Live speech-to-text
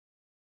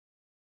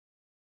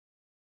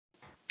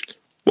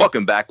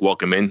Welcome back.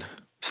 Welcome in.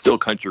 Still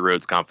Country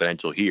Roads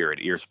Confidential here at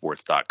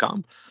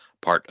earsports.com,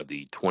 part of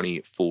the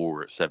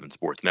 24/7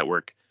 Sports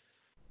Network.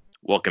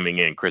 Welcoming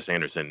in Chris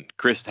Anderson.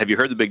 Chris, have you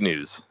heard the big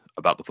news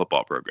about the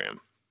football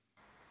program?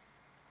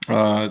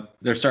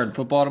 They're starting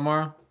football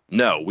tomorrow?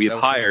 No, we've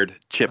hired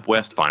Chip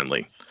West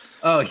finally.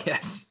 Oh,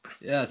 yes.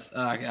 Yes.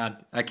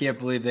 God, I can't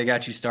believe they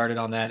got you started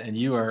on that, and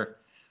you're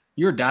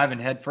diving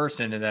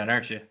headfirst into that,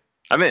 aren't you?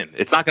 I'm in.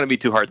 It's not going to be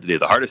too hard to do.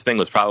 The hardest thing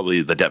was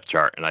probably the depth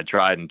chart, and I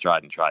tried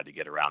to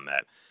get around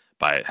that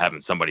by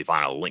having somebody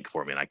find a link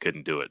for me, and I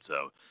couldn't do it.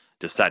 So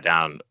just sat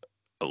down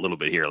a little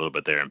bit here, a little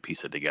bit there, and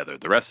piece it together.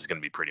 The rest is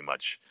going to be pretty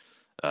much,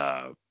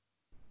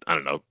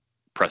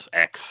 press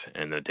X,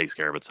 and then it takes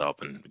care of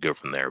itself and go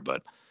from there.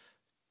 But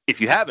if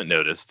you haven't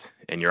noticed,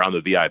 and you're on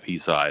the VIP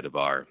side of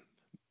our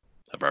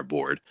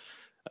board,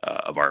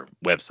 of our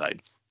website,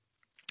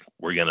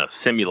 we're going to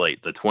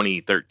simulate the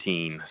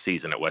 2013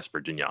 season at West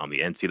Virginia on the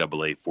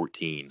NCAA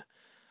 14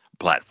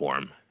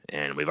 platform.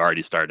 And we've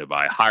already started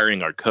by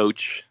hiring our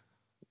coach,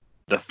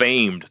 the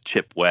famed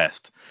Chip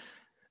West.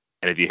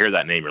 And if you hear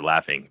that name, you're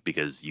laughing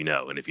because you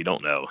know. And if you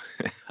don't know,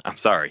 I'm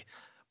sorry,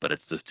 but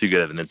it's just too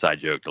good of an inside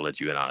joke to let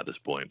you in on at this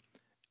point.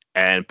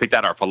 And picked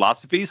out our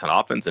philosophies on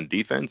offense and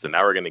defense. And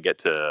now we're going to get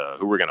to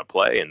who we're going to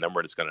play. And then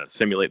we're just going to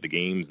simulate the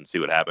games and see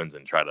what happens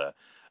and try to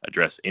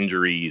address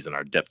injuries and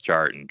our depth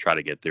chart and try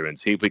to get through and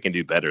see if we can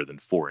do better than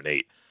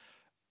 4-8.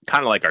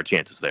 Kind of like our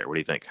chances there. What do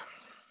you think?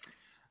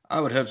 I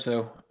would hope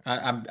so.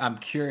 I'm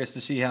curious to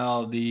see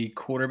how the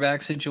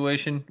quarterback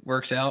situation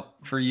works out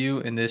for you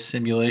in this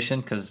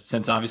simulation, because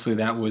since obviously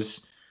that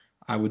was,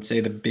 I would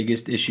say, the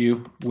biggest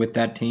issue with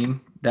that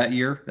team that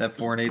year, that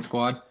 4-8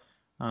 squad.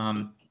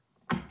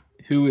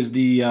 Who is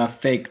the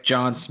fake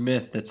John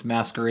Smith that's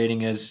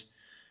masquerading as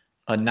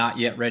a not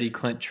yet ready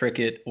Clint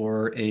Trickett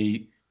or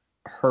a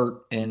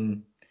hurt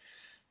and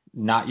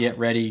not yet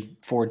ready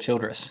Ford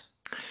Childress?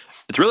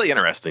 It's really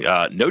interesting.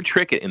 No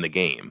Trickett in the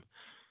game.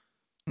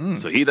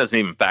 So he doesn't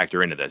even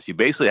factor into this. You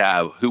basically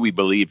have who we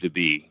believe to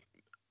be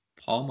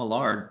Paul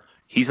Millard.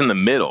 He's in the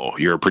middle.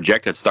 Your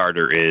projected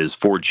starter is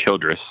Ford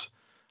Childress.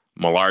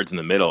 Millard's in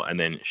the middle. And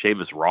then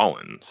Chavis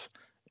Rollins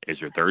is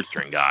your third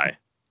string guy.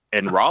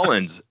 And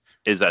Rollins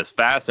is as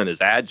fast and as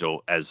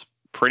agile as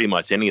pretty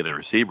much any of the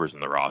receivers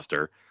in the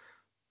roster.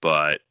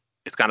 But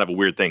it's kind of a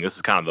weird thing. This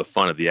is kind of the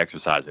fun of the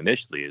exercise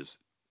initially is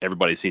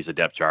everybody sees the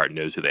depth chart and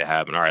knows who they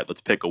have. And all right, let's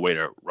pick a way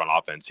to run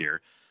offense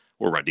here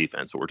or run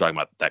defense. But we're talking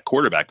about that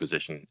quarterback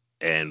position.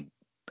 And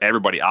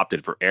everybody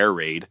opted for air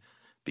raid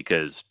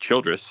because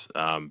Childress,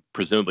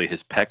 presumably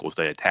his pec will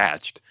stay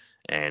attached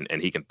and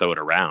he can throw it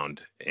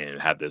around and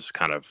have this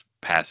kind of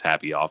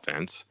pass-happy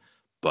offense.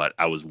 But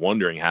I was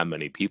wondering how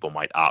many people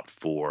might opt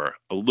for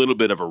a little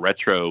bit of a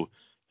retro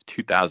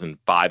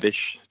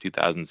 2005-ish,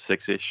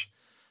 2006-ish,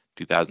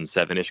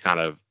 2007-ish kind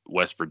of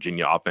West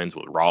Virginia offense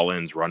with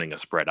Rollins running a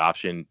spread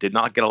option. Did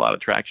not get a lot of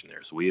traction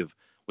there. So we have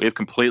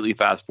completely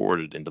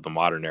fast-forwarded into the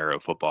modern era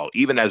of football,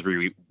 even as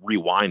we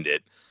rewind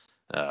it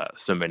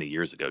so many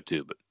years ago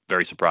too. But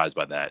very surprised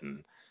by that.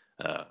 And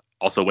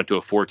also went to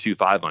a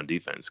 4-2-5 on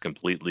defense,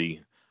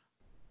 completely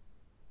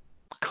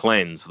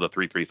cleanse the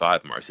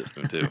 3-3-5 from our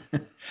system too.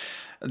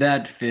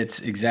 That fits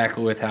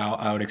exactly with how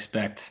I would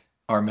expect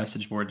our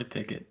message board to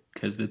pick it,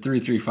 because the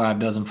 3-3-5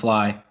 doesn't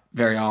fly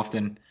very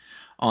often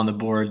on the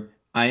board.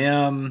 I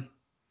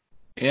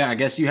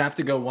guess you have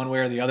to go one way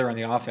or the other on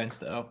the offense,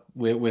 though,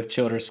 with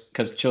Childress,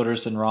 because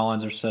Childress and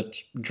Rollins are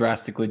such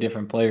drastically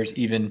different players,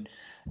 even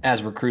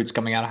as recruits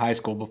coming out of high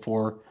school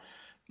before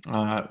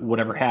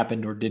whatever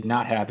happened or did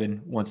not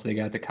happen once they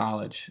got to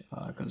college.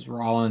 Because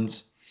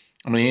Rollins,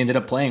 he ended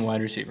up playing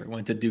wide receiver.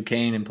 Went to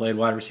Duquesne and played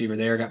wide receiver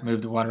there. Got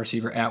moved to wide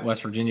receiver at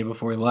West Virginia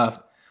before he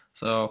left.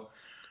 So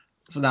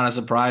it's not a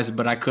surprise,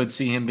 but I could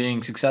see him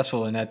being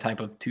successful in that type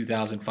of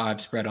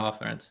 2005 spread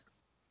offense.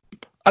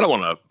 I don't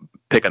want to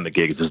pick on the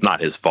Giggs. It's not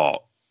his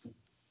fault.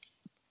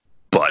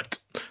 But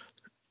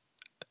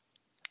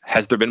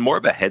has there been more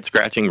of a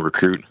head-scratching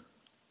recruit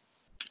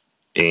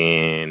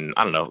in,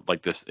 I don't know,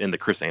 like this in the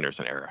Chris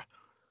Anderson era,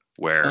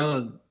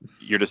 where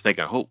you're just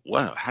thinking, oh,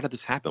 wow, how did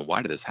this happen?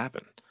 Why did this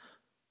happen?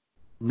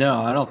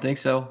 No, I don't think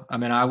so. I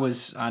mean,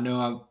 I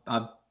know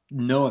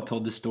I've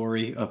told this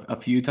story a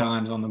few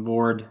times on the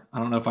board. I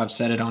don't know if I've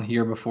said it on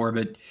here before,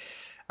 but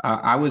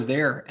I was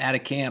there at a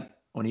camp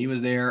when he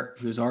was there.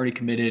 He was already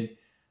committed,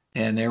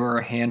 and there were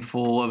a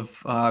handful of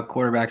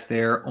quarterbacks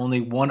there.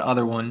 Only one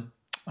other one,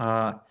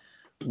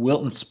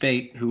 Wilton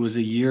Spate, who was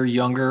a year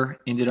younger,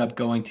 ended up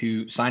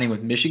signing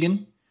with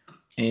Michigan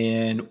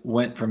and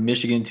went from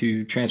Michigan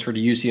to transfer to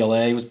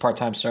UCLA. He was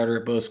part-time starter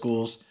at both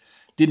schools.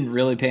 Didn't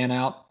really pan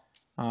out.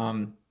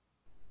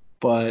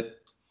 But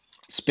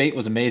Spate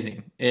was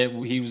amazing.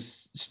 He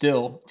was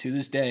still, to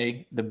this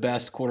day, the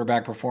best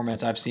quarterback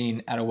performance I've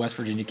seen at a West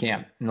Virginia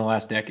camp in the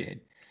last decade.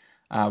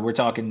 We're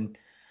talking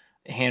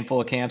a handful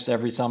of camps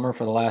every summer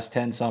for the last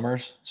 10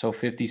 summers. So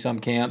 50-some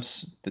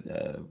camps,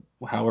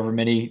 however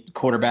many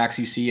quarterbacks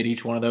you see at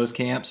each one of those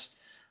camps.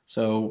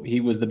 So he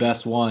was the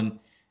best one.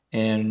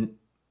 And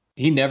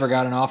he never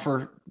got an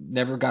offer,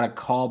 never got a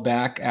call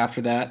back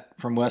after that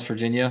from West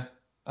Virginia.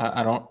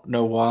 I don't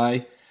know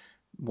why.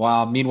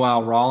 While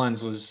meanwhile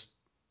Rollins was,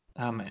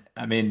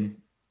 I mean,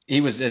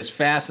 he was as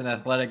fast and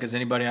athletic as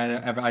anybody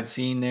I'd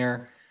seen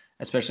there,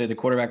 especially at the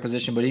quarterback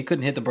position. But he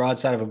couldn't hit the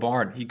broadside of a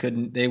barn. He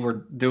couldn't. They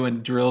were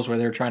doing drills where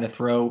they were trying to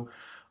throw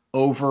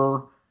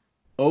over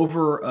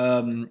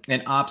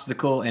an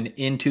obstacle and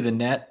into the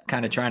net,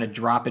 kind of trying to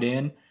drop it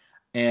in.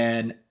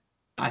 And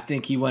I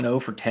think he went 0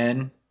 for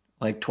 10,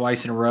 like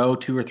twice in a row,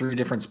 2 or 3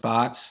 different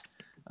spots.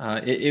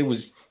 It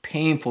was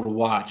painful to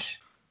watch.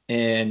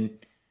 And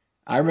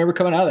I remember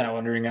coming out of that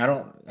wondering,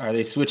 are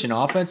they switching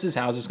offenses?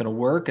 How's this going to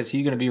work? Is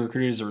he going to be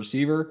recruited as a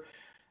receiver?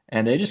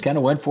 And they just kind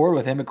of went forward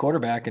with him at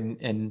quarterback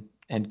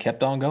and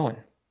kept on going.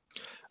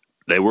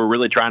 They were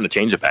really trying to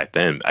change it back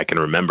then. I can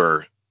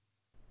remember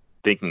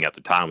thinking at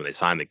the time when they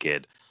signed the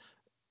kid,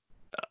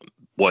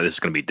 boy, this is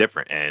going to be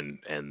different.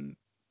 And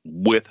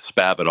with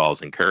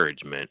Spavital's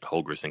encouragement,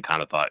 Holgorsen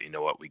kind of thought, you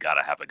know what, we got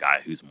to have a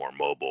guy who's more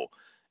mobile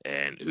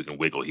and who can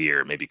wiggle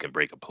here, maybe can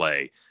break a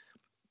play.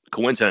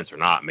 Coincidence or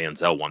not,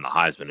 Manziel won the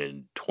Heisman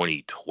in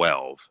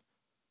 2012.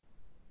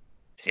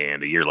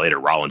 And a year later,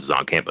 Rollins is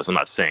on campus. I'm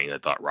not saying I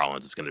thought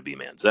Rollins is going to be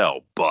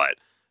Manziel, but,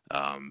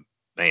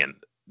 man,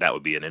 that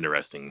would be an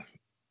interesting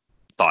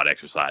thought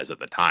exercise at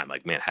the time.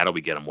 Like, man, how do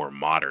we get a more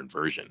modern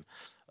version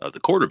of the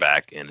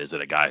quarterback? And is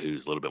it a guy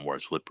who's a little bit more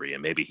slippery?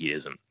 And maybe he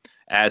isn't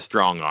as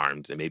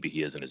strong-armed, and maybe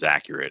he isn't as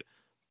accurate,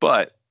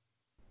 but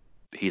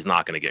he's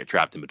not going to get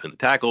trapped in between the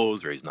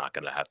tackles, or he's not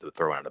going to have to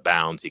throw out of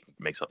bounds. He can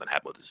make something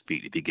happen with his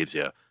feet. If he gives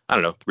you,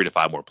 3 to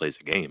 5 more plays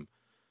a game,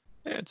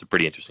 it's a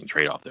pretty interesting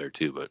trade-off there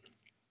too. But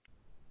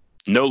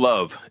no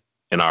love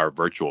in our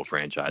virtual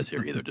franchise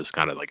here either. Just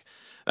kind of like,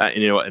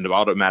 and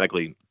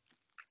automatically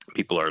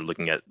people are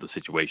looking at the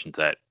situations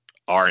that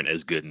aren't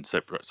as good in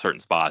certain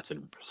spots,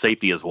 and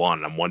safety is one.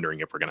 And I'm wondering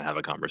if we're going to have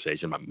a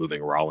conversation about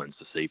moving Rollins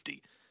to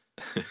safety.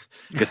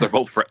 Because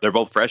they're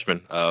both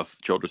freshmen.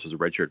 Childress is a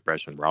redshirt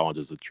freshman. Rollins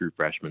is a true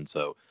freshman.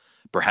 So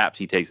perhaps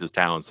he takes his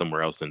talent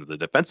somewhere else into the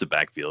defensive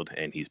backfield,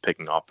 and he's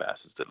picking off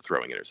passes instead of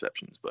throwing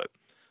interceptions. But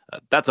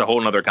that's a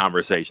whole other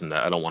conversation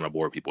that I don't want to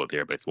bore people with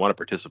here. But if you want to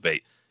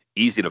participate,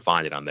 easy to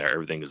find it on there.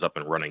 Everything is up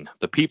and running.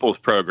 The People's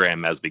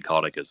Program, as we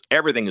call it, because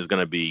everything is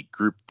going to be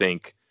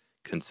groupthink,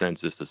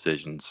 consensus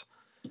decisions,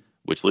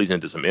 which leads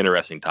into some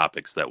interesting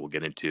topics that we'll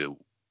get into.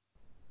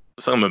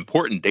 Some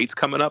important dates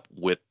coming up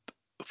with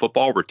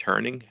football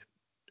returning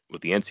with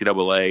the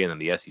NCAA and then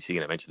the SEC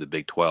and eventually the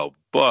Big 12.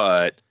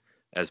 But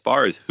as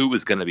far as who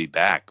is going to be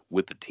back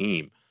with the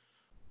team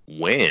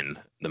when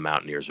the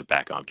Mountaineers are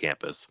back on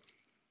campus,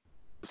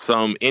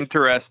 some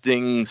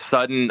interesting,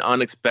 sudden,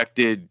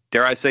 unexpected,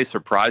 dare I say,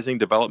 surprising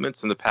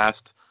developments in the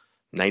past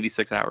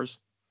 96 hours.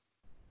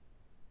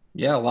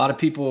 Yeah, a lot of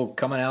people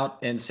coming out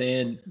and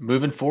saying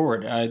moving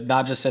forward,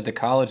 not just at the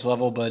college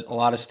level, but a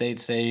lot of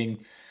states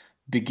saying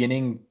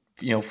beginning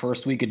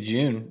first week of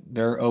June,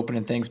 they're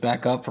opening things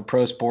back up for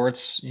pro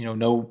sports.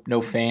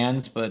 No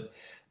fans, but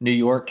New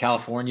York,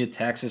 California,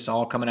 Texas,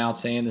 all coming out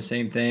saying the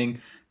same thing.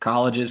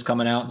 Colleges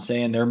coming out and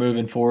saying they're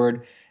moving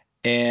forward.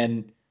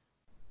 And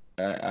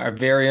our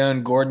very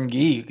own Gordon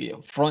Gee,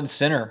 front and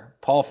center,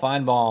 Paul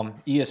Feinbaum,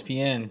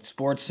 ESPN,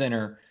 Sports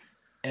Center,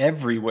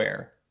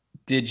 everywhere.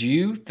 Did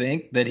you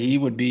think that he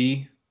would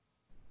be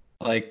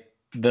like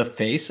the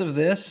face of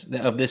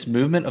this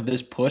movement, of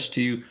this push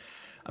to,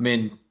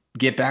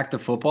 get back to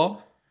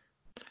football?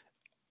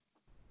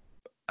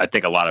 I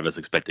think a lot of us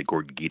expected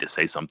Gordon Gee to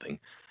say something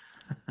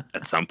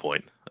at some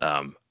point.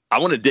 I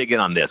want to dig in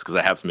on this because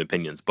I have some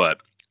opinions,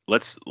 but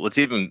let's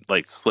even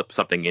slip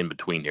something in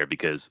between here,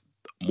 because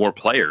more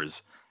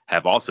players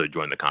have also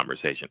joined the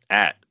conversation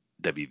at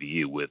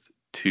WVU, with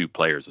 2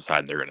 players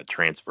deciding they're going to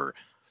transfer,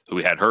 who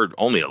we had heard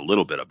only a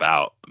little bit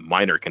about,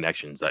 minor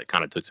connections that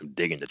kind of took some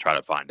digging to try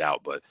to find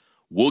out. But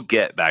we'll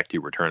get back to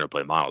return to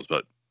play models.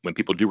 But when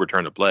people do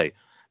return to play,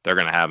 they're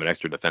going to have an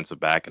extra defensive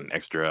back and an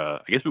extra,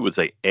 I guess we would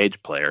say,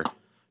 edge player.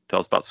 Tell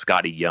us about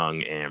Scotty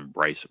Young and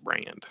Bryce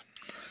Brand.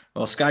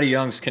 Well, Scotty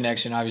Young's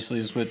connection obviously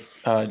is with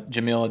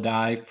Jamil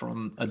Adai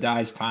from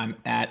Adai's time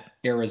at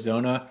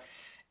Arizona.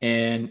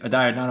 And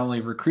Adai not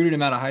only recruited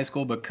him out of high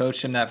school, but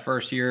coached him that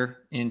first year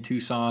in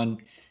Tucson.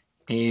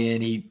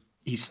 And he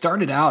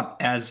started out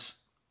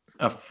as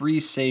a free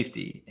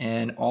safety.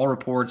 And all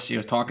reports,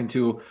 talking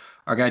to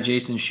our guy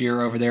Jason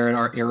Shearer over there at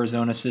our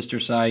Arizona sister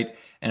site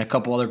and a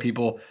couple other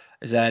people,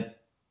 is that,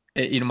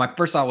 my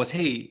first thought was,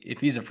 hey, if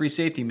he's a free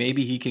safety,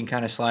 maybe he can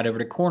kind of slide over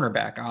to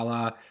cornerback, a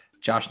la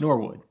Josh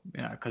Norwood,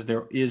 because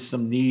there is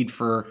some need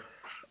for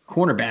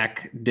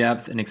cornerback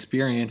depth and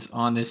experience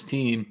on this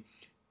team.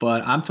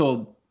 But I'm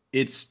told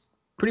it's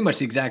pretty much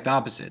the exact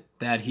opposite,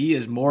 that he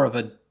is more of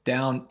a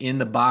down in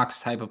the box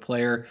type of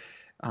player.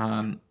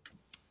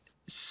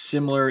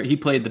 Similar, he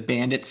played the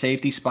bandit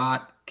safety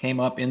spot, came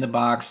up in the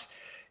box.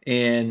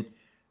 And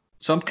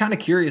so I'm kind of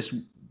curious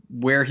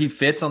where he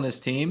fits on this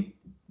team.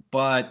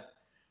 But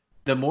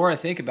the more I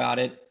think about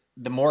it,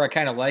 the more I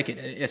kind of like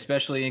it,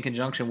 especially in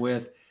conjunction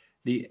with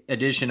the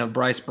addition of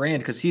Bryce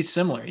Brand, because he's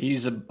similar.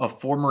 He's a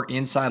former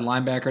inside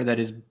linebacker that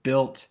is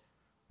built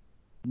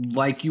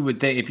like you would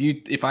think.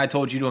 If I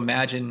told you to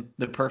imagine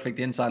the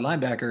perfect inside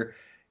linebacker,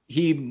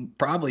 he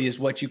probably is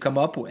what you come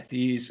up with.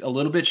 He's a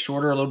little bit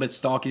shorter, a little bit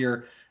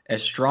stockier,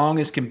 as strong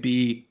as can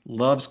be,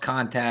 loves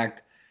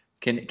contact,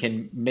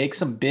 can make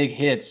some big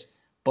hits,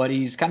 but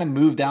he's kind of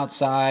moved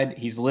outside.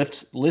 He's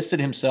listed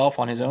himself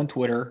on his own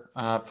Twitter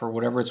for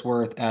whatever it's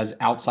worth as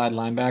outside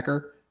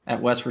linebacker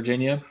at West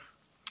Virginia.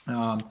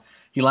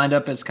 He lined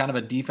up as kind of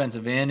a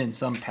defensive end in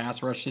some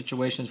pass rush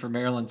situations for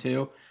Maryland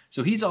too.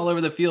 So he's all over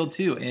the field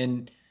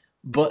too.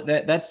 But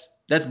that's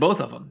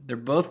both of them. They're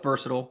both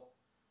versatile.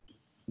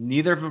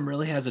 Neither of them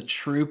really has a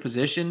true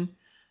position,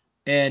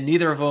 and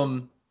neither of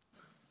them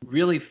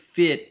really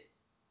fit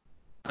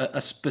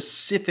a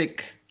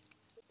specific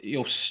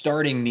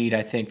starting need.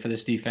 I think for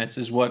this defense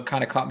is what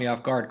kind of caught me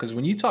off guard, because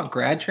when you talk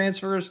grad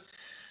transfers,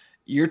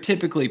 you're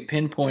typically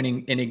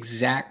pinpointing an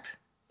exact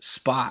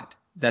spot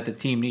that the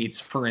team needs.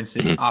 For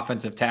instance,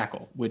 offensive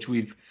tackle, which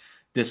we've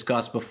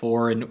discussed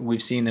before and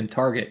we've seen them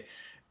target.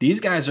 These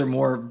guys are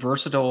more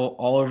versatile,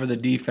 all over the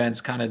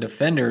defense kind of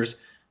defenders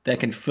that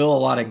can fill a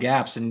lot of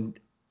gaps, and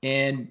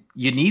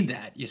you need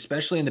that,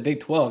 especially in the Big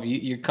 12.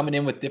 You're coming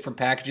in with different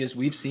packages.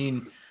 We've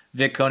seen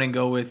Vic Koenning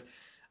go with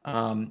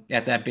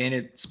at that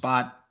bandit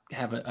spot,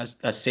 have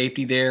a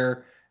safety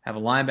there, have a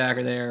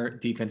linebacker there,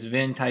 defensive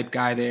end type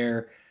guy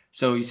there.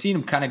 So you see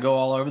him kind of go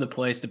all over the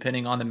place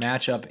depending on the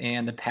matchup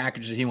and the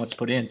package that he wants to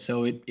put in.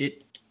 So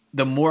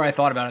the more I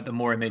thought about it, the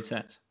more it made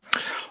sense.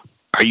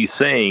 Are you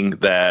saying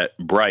that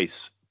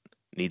Bryce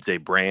needs a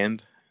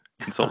brand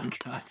consultant?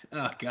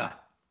 Oh God.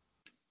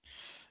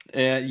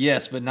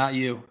 Yes, but not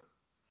you.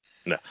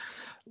 No.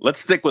 Let's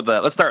start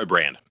with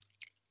brand.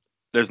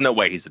 There's no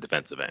way he's a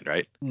defensive end,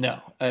 right? No.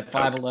 At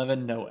 5'11", okay.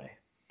 No way.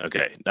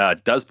 Okay.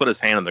 Does put his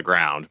hand on the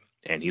ground,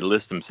 and he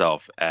lists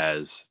himself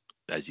as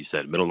you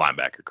said, middle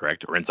linebacker,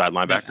 correct? Or inside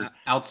linebacker? Yeah,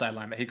 outside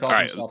linebacker. He calls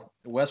himself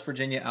West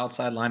Virginia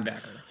outside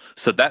linebacker.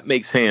 So that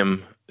makes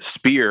him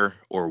spear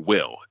or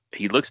will.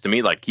 He looks to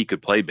me like he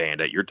could play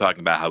bandit. You're talking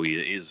about how he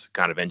is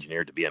kind of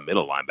engineered to be a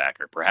middle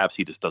linebacker. Perhaps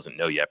he just doesn't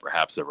know yet.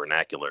 Perhaps the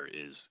vernacular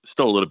is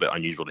still a little bit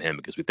unusual to him,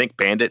 because we think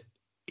bandit,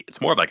 it's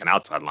more of like an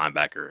outside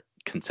linebacker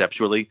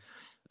conceptually.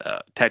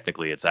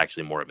 Technically, it's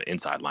actually more of an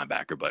inside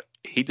linebacker, but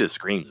he just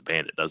screams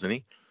bandit, doesn't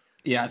he?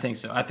 Yeah, I think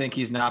so. I think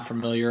he's not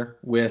familiar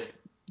with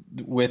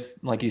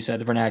like you said,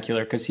 the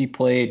vernacular, because he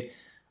played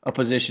a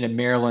position in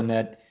Maryland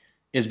that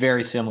is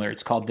very similar.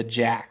 It's called the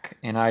jack,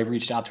 and I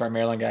reached out to our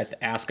Maryland guys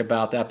to ask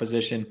about that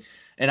position,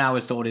 and I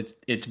was told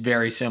it's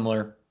very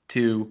similar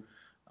to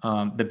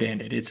the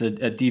bandit. It's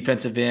a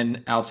defensive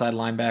end outside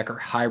linebacker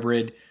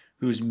hybrid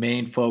whose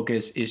main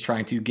focus is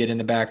trying to get in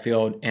the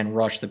backfield and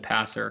rush the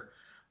passer.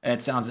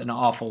 It sounds an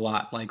awful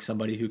lot like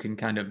somebody who can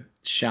kind of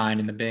shine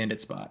in the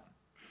bandit spot.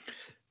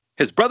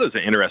 His brother's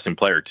an interesting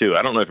player too.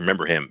 I don't know if you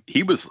remember him.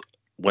 He was,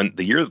 when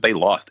the year that they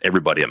lost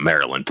everybody at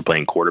Maryland to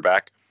playing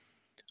quarterback,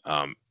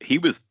 he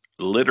was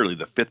literally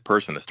the fifth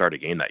person to start a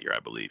game that year, I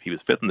believe. He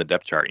was fifth in the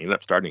depth chart. He ended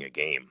up starting a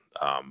game,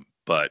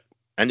 but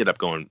ended up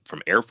going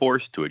from Air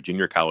Force to a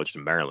junior college to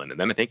Maryland. And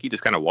then I think he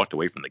just kind of walked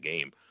away from the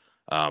game.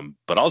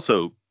 But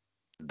also,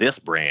 this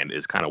brand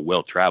is kind of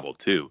well-traveled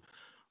too.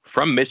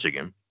 From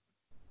Michigan,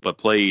 but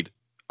played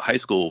high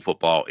school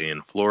football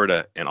in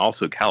Florida and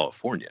also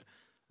California.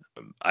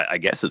 I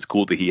guess it's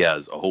cool that he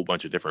has a whole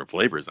bunch of different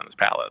flavors on his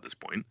palate at this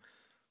point.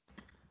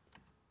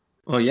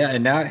 Well, yeah,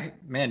 and now,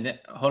 man,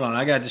 hold on.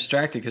 I got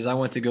distracted because I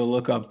went to go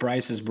look up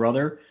Bryce's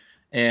brother,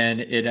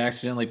 and it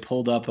accidentally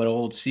pulled up an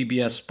old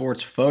CBS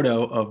Sports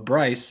photo of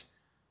Bryce,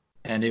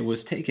 and it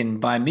was taken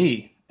by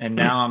me. And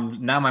now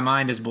my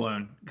mind is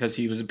blown, because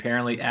he was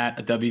apparently at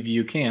a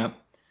WVU camp,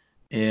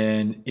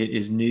 and it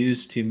is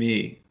news to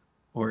me,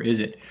 or is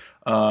it?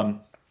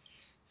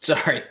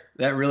 Sorry,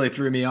 that really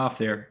threw me off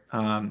there.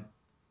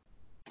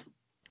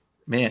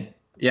 Man,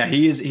 yeah,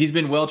 he's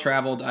been well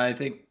traveled. I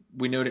think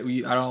we noted.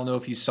 I don't know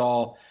if you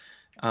saw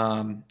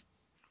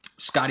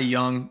Scotty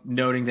Young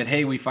noting that,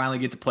 hey, we finally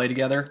get to play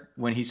together,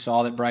 when he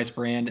saw that Bryce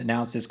Brand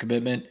announced his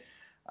commitment.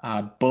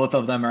 Both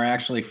of them are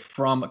actually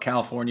from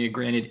California,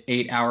 granted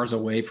 8 hours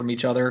away from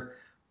each other,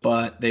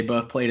 but they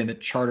both played in the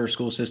charter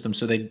school system,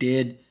 so they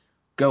did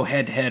go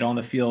head to head on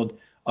the field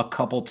a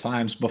couple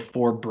times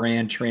before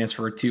Brand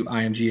transferred to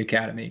IMG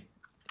Academy.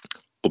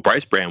 Well,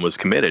 Bryce Brand was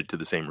committed to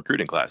the same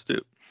recruiting class too.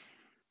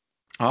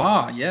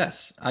 Ah,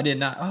 yes. I did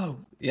not. Oh,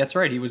 that's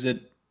right. He was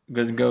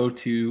going to go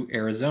to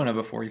Arizona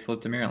before he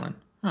flipped to Maryland.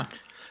 Huh.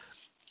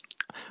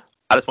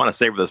 I just want to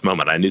savor this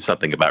moment. I knew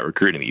something about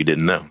recruiting that you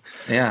didn't know.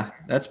 Yeah,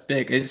 that's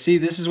big. See,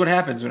 this is what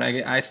happens when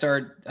I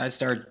start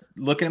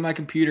looking at my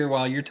computer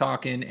while you're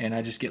talking, and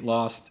I just get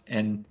lost,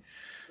 and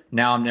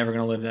now I'm never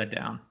going to live that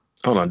down.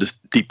 Hold on,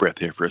 just deep breath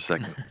here for a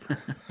second.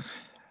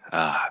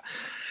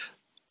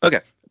 Okay,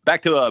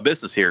 back to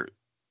business here.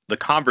 The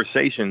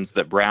conversations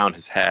that Brown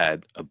has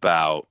had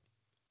about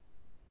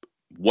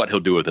what he'll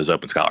do with his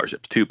open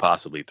scholarships, 2,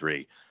 possibly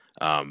 3.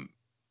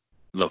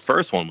 The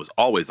first one was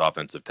always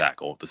offensive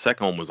tackle. The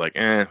second one was like,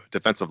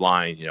 defensive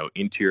line,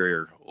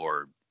 interior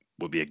or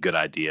would be a good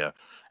idea.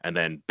 And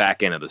then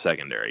back end of the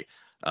secondary.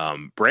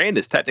 Brand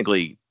is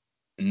technically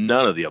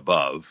none of the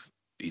above.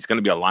 he's going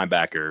to be a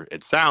linebacker.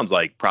 It sounds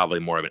like probably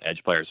more of an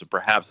edge player, so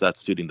perhaps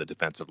that's suiting the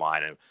defensive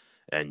line.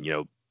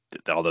 And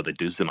although they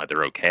do seem like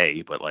they're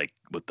okay, but like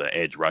with the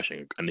edge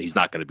rushing, and he's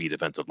not going to be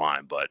defensive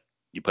line, but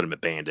you put him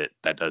at bandit,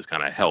 that does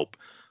kind of help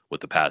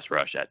with the pass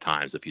rush at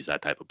times if he's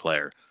that type of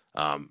player.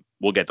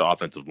 We'll get to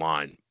offensive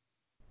line.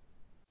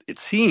 It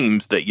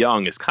seems that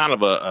Young is kind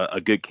of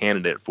a good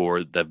candidate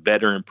for the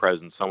veteran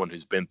presence, someone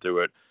who's been through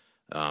it.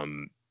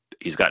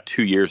 He's got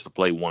 2 years to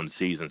play one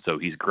season, so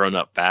he's grown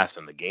up fast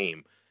in the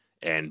game.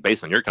 And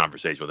based on your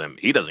conversation with him,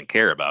 he doesn't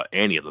care about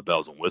any of the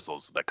bells and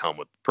whistles that come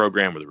with the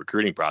program or the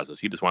recruiting process.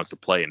 He just wants to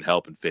play and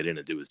help and fit in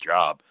and do his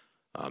job.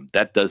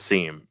 That does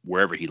seem,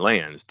 wherever he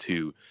lands,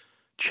 to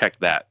check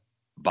that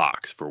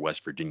box for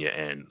West Virginia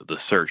and the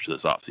search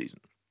this offseason.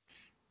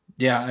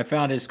 Yeah, I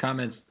found his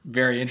comments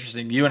very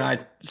interesting. You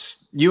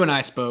and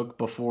I spoke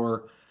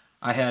before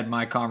I had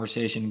my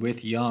conversation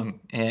with Young,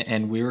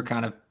 and we were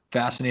kind of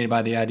fascinated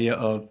by the idea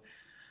of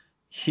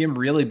him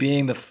really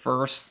being the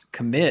first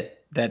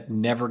commit that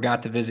never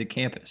got to visit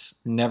campus,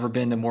 never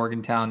been to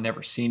Morgantown,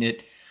 never seen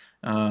it.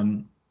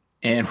 And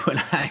when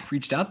I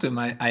reached out to him,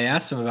 I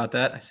asked him about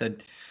that. I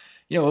said,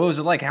 what was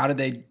it like? How did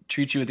they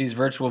treat you with these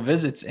virtual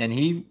visits? And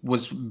he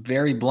was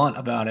very blunt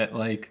about it.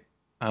 Like,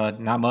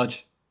 not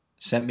much.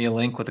 Sent me a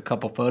link with a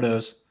couple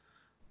photos.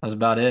 That was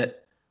about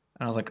it.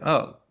 And I was like,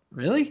 oh,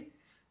 really?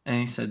 And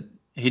he said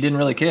he didn't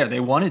really care. They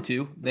wanted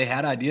to. They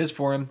had ideas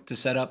for him to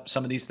set up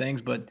some of these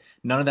things, but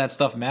none of that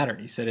stuff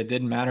mattered. He said it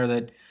didn't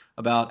matter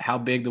about how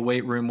big the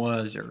weight room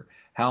was or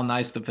how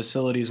nice the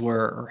facilities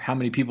were or how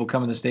many people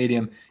come in the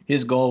stadium.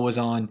 His goal was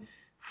on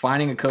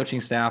finding a coaching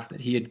staff that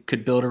he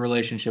could build a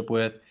relationship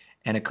with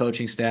and a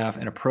coaching staff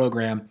and a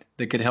program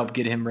that could help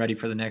get him ready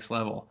for the next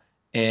level.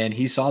 And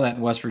he saw that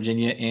in West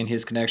Virginia and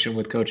his connection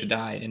with Coach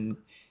Addae. And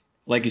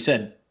like you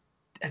said,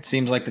 it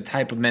seems like the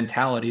type of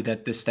mentality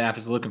that this staff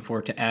is looking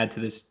for to add to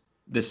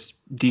this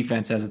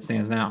defense as it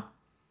stands now.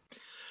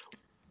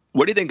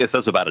 What do you think this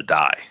says about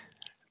Addae?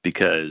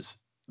 Because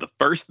the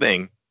first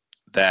thing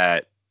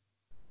that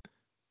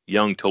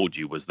Young told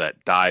you was that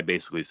Addae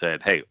basically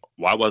said, hey,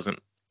 why wasn't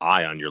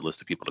I on your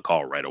list of people to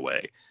call right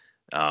away?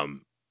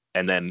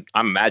 And then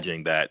I'm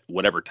imagining that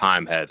whatever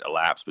time had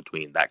elapsed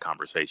between that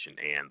conversation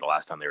and the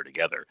last time they were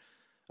together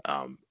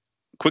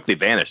quickly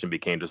vanished and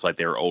became just like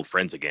they were old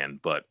friends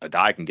again. But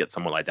Addae can get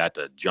someone like that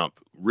to jump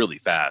really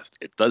fast.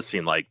 It does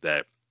seem like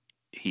that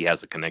he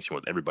has a connection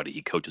with everybody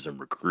he coaches and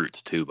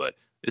recruits too, but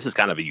this is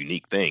kind of a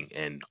unique thing.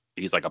 And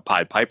he's like a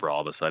Pied Piper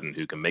all of a sudden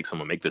who can make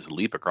someone make this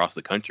leap across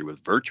the country with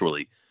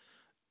virtually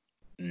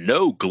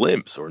no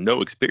glimpse or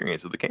no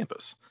experience of the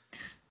campus.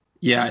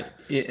 Yeah,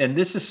 and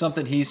this is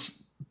something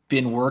he's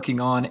been working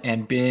on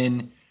and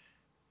been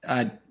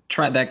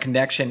trying that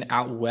connection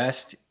out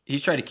west.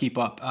 He's trying to keep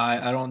up.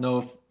 I don't know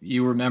if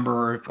you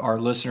remember or if our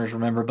listeners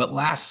remember, but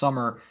last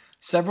summer,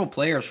 several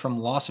players from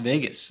Las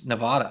Vegas,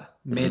 Nevada,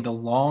 made the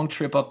long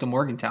trip up to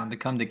Morgantown to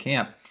come to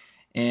camp.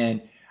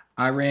 And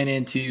I ran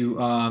into,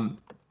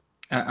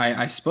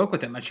 I spoke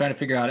with them. I tried to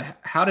figure out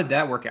how did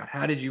that work out?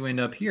 How did you end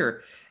up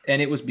here?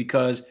 And it was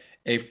because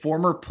a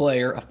former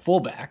player, a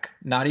fullback,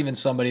 not even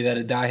somebody that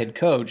Addae had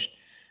coached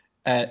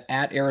at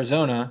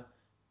Arizona,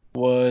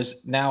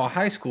 was now a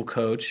high school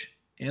coach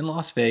in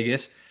Las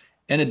Vegas.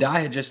 And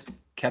Addae had just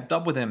kept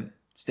up with him,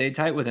 stayed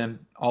tight with him,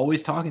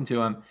 always talking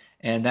to him.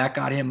 And that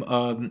got him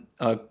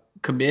a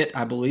commit,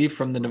 I believe,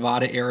 from the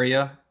Nevada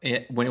area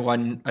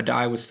when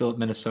Addae was still at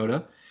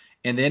Minnesota.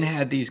 And then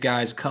had these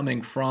guys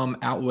coming from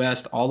out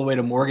west all the way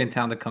to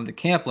Morgantown to come to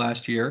camp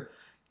last year.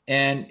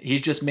 And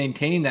he's just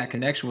maintaining that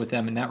connection with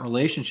them and that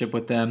relationship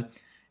with them.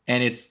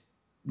 And it's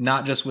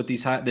not just with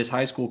this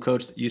high school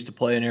coach that used to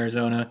play in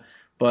Arizona,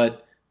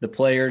 but the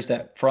players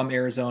that from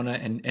Arizona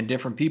and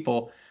different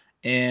people.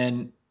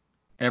 And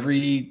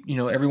every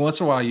once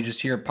in a while, you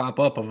just hear it pop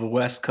up of a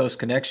West Coast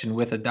connection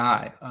with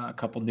Addae. A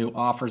couple new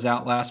offers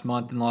out last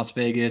month in Las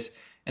Vegas.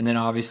 And then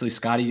obviously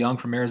Scotty Young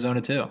from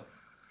Arizona too.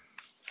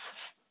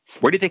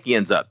 Where do you think he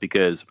ends up?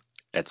 Because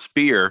at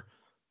Spear,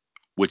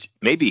 which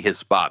may be his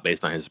spot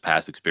based on his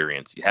past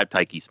experience, you have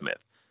Tyke Smith,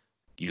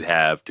 you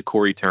have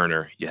Takori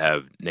Turner, you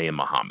have Naeem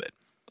Muhammad.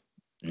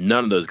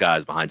 None of those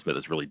guys behind Smith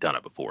has really done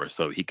it before,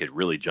 so he could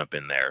really jump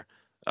in there.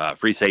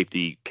 Free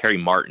safety, Kerry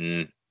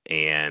Martin,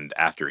 and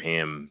after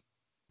him,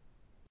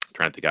 I'm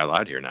trying to think out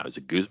loud here now. Is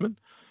it Guzman?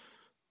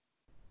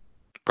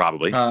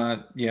 Probably.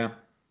 Yeah.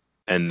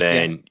 And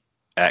then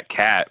at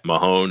Cat,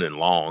 Mahone, and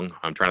Long,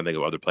 I'm trying to think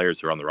of other players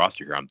who are on the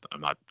roster here.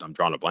 I'm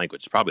drawing a blank,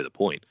 which is probably the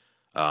point.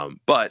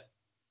 But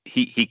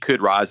he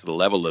could rise to the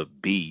level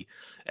of B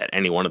at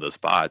any one of those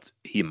spots.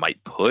 He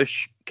might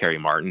push Kerry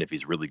Martin if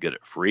he's really good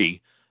at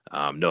free.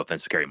 No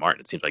offense to Kerry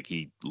Martin. It seems like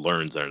he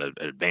learns at an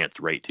advanced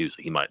rate too,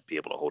 so he might be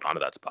able to hold on to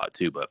that spot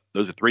too. But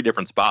those are three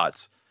different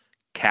spots.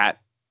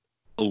 Cat,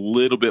 a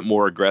little bit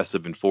more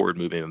aggressive and forward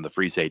moving than the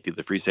free safety.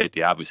 The free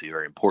safety, obviously,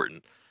 very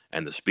important.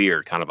 And the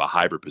Spear, kind of a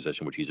hybrid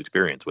position, which he's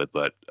experienced with.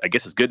 But I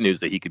guess it's good news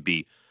that he could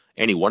be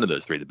any one of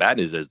those three. The bad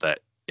news is that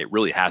it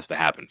really has to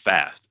happen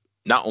fast,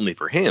 not only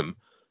for him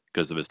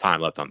because of his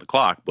time left on the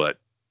clock, but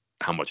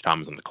how much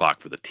time is on the clock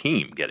for the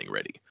team getting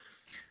ready.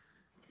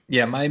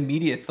 Yeah, my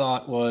immediate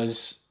thought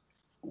was,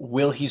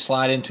 will he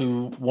slide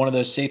into one of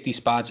those safety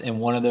spots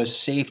and one of those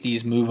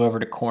safeties move over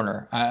to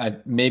corner?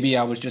 Maybe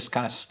I was just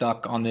kind of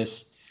stuck on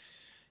this,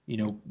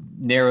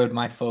 narrowed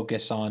my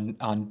focus on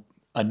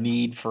a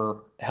need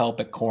for help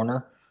at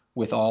corner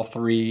with all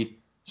three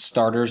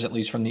starters, at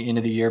least from the end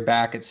of the year,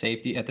 back at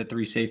safety at the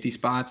three safety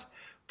spots.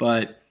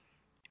 But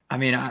I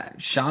mean,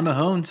 Sean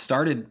Mahone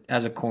started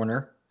as a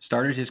corner,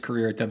 started his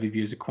career at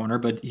WVU as a corner,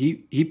 but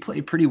he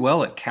played pretty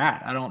well at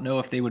Cat. I don't know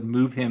if they would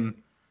move him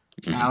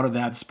out of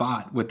that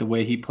spot with the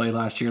way he played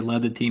last year,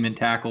 led the team in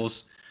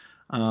tackles.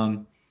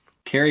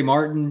 Kerry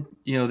Martin,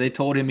 they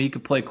told him he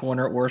could play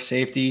corner or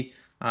safety.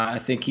 I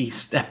think he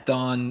stepped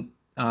on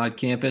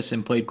campus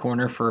and played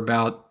corner for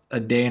about a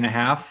day and a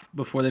half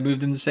before they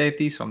moved him to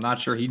safety, so I'm not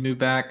sure he'd move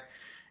back.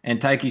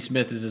 And Tyke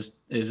Smith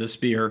is a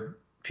spear,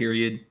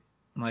 period,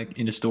 like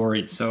in the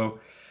story. So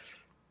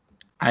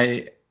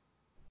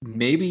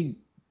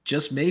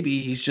just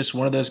maybe he's just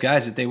one of those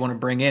guys that they want to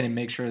bring in and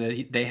make sure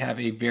that they have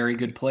a very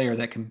good player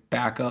that can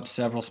back up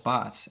several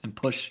spots and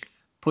push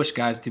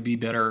guys to be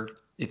better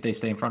if they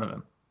stay in front of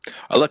him.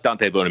 I let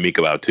Dante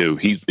Bonamico out too.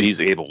 He's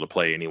able to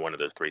play any one of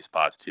those three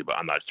spots too, but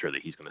I'm not sure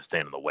that he's going to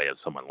stand in the way of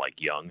someone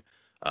like Young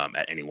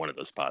at any one of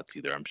those spots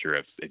either. I'm sure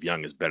if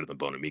Young is better than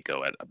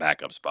Bonamico at a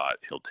backup spot,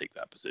 he'll take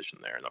that position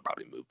there, and they'll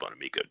probably move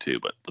Bonamico too.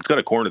 But let's go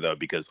to corner though,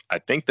 because I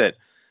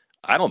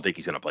don't think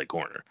he's going to play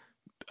corner.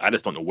 I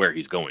just don't know where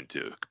he's going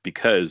to,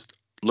 because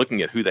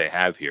looking at who they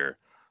have here,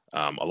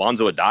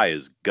 Alonzo Adai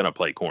is going to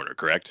play corner,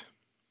 correct?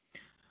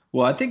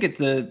 Well, I think at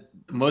the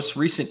most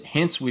recent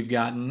hints we've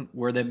gotten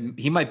were that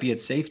he might be at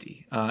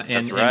safety.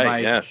 That's right, and by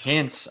yes.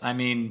 hints, I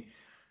mean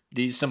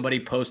somebody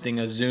posting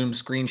a Zoom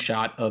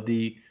screenshot of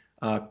the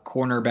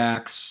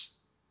cornerbacks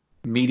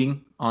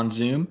meeting on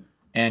Zoom,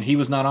 and he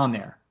was not on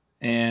there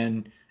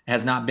and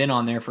has not been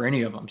on there for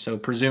any of them. So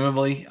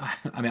presumably,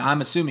 I mean,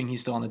 I'm assuming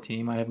he's still on the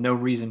team. I have no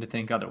reason to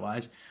think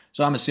otherwise.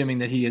 So I'm assuming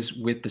that he is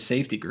with the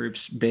safety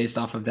groups based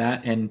off of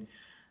that. And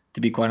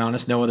to be quite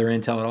honest, no other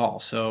intel at all.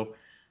 So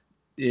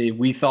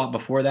we thought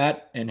before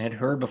that and had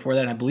heard before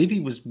that, and I believe he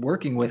was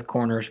working with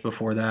corners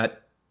before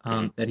that,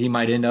 that he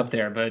might end up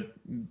there, but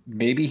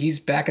maybe he's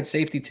back at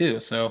safety too.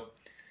 So,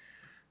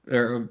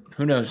 or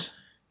who knows?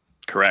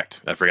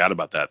 Correct. I forgot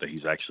about that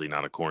he's actually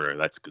not a corner.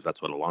 That's because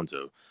that's what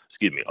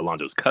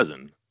Alonzo's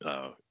cousin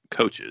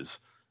coaches.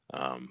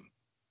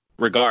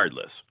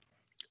 Regardless,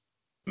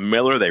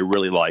 Miller they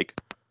really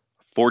like.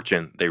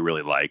 Fortune they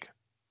really like.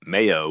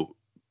 Mayo,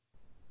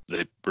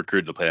 they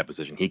recruited to play that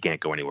position. He can't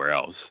go anywhere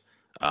else.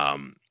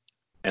 And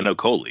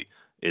Okoli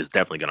is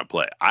definitely going to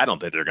play. I don't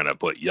think they're going to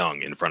put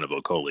Young in front of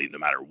Okoli no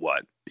matter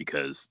what,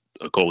 because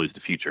Okoli's the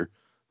future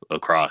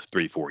across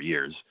 3-4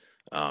 years.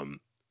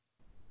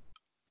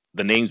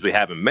 The names we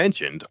haven't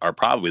mentioned are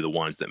probably the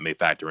ones that may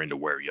factor into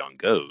where Young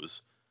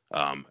goes.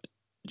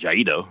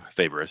 Jaido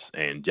Favoris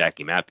and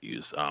Jackie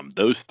Matthews.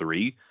 Those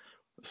three,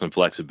 some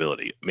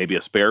flexibility. Maybe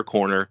a spare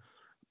corner,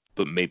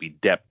 but maybe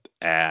depth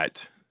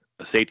at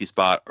a safety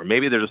spot, or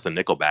maybe they're just a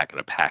nickel back in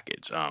a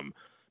package.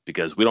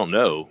 Because we don't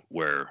know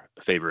where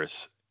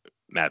Favoris,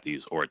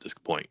 Matthews, or at this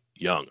point,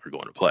 Young are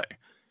going to play.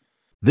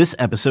 This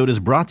episode is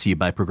brought to you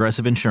by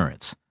Progressive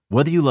Insurance.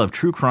 Whether you love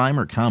true crime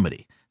or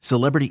comedy,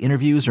 celebrity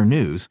interviews or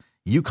news,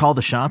 you call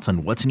the shots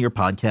on what's in your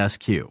podcast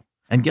queue.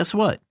 And guess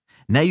what?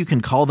 Now you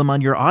can call them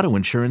on your auto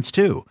insurance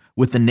too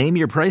with the Name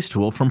Your Price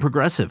tool from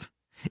Progressive.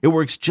 It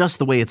works just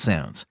the way it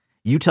sounds.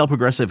 You tell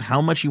Progressive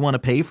how much you want to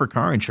pay for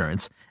car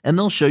insurance, and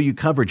they'll show you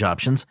coverage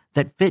options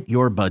that fit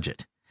your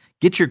budget.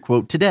 Get your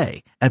quote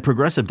today at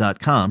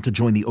Progressive.com to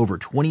join the over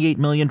 28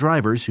 million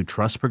drivers who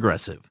trust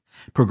Progressive.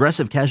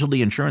 Progressive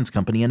Casualty Insurance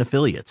Company and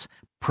Affiliates.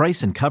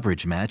 Price and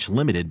coverage match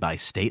limited by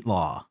state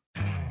law.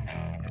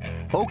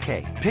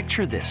 Okay,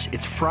 picture this.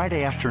 It's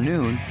Friday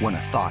afternoon when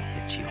a thought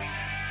hits you.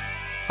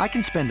 I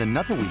can spend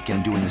another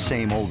weekend doing the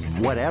same old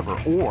whatever,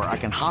 or I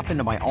can hop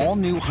into my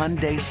all-new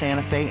Hyundai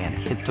Santa Fe and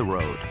hit the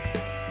road.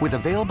 With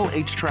available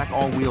H-Track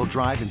all-wheel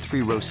drive and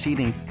 3-row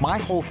seating, my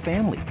whole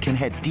family can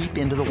head deep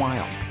into the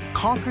wild.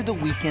 Conquer the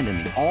weekend in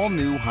the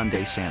all-new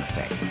Hyundai Santa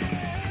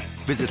Fe.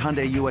 Visit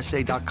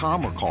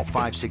HyundaiUSA.com or call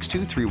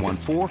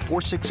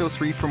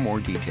 562-314-4603 for more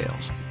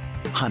details.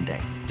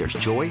 Hyundai, there's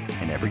joy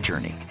in every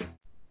journey.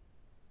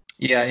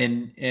 Yeah,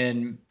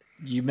 and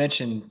you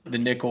mentioned the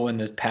nickel and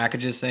this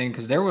packages thing,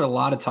 because there were a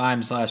lot of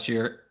times last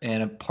year,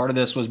 and a part of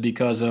this was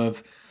because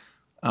of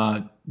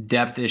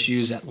depth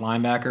issues at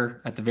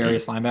linebacker, at the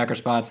various linebacker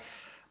spots,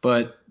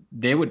 but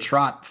they would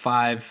trot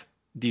 5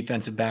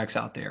 defensive backs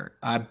out there.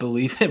 I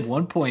believe at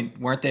one point,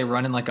 weren't they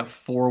running like a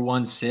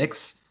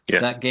 4-1-6? Yeah.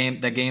 That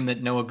game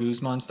that Noah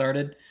Guzman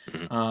started.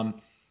 Mm-hmm.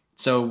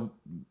 So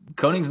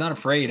Koning's not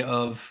afraid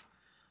of,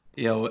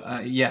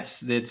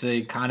 yes, it's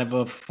a kind of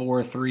a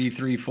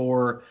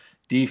 4-3-3-4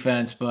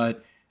 defense,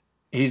 but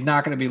he's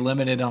not going to be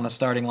limited on the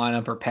starting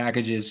lineup or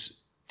packages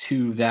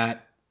to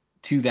that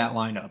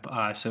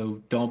lineup. So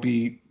don't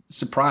be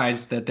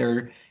surprised that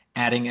they're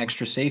adding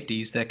extra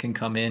safeties that can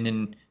come in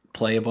and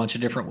play a bunch of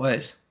different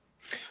ways.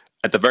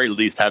 At the very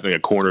least, having a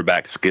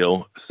cornerback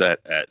skill set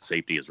at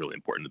safety is really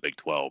important in the Big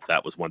 12.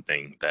 That was one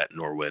thing that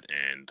Norwood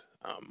and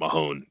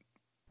Mahone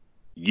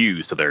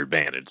used to their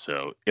advantage.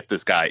 So if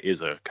this guy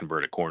is a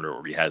converted corner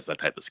or he has that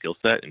type of skill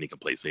set and he can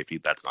play safety,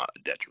 that's not a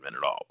detriment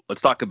at all.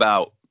 Let's talk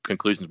about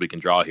conclusions we can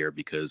draw here,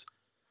 because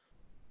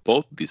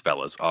both of these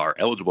fellas are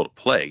eligible to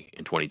play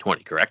in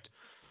 2020, correct?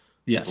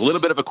 Yes. A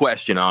little bit of a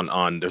question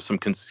on there's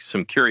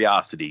some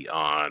curiosity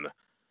on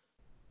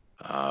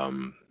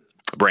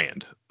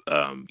Brand.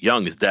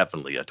 Young is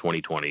definitely a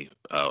 2020,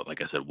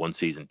 like I said, 1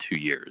 season, 2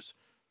 years.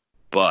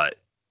 But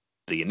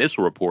the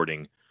initial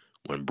reporting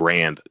when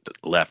Brand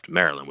left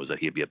Maryland was that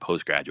he'd be a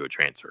postgraduate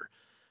transfer.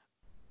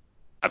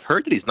 I've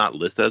heard that he's not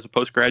listed as a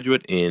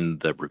postgraduate in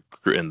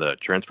the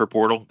transfer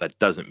portal. That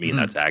doesn't mean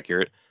that's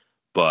accurate,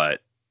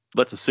 but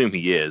let's assume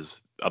he is.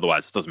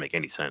 Otherwise, it doesn't make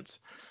any sense.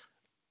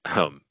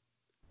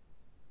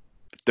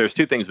 There's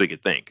two things we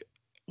could think.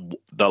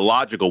 The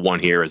logical one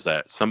here is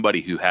that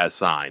somebody who has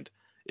signed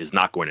is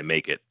not going to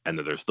make it, and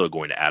that they're still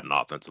going to add an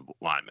offensive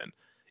lineman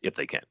if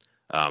they can.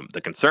 The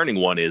concerning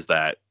one is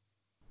that,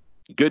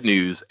 good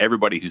news,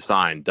 everybody who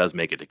signed does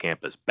make it to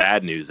campus.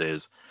 Bad news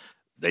is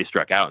they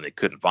struck out and they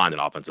couldn't find an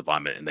offensive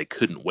lineman, and they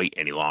couldn't wait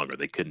any longer.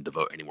 They couldn't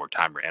devote any more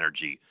time or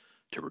energy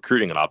to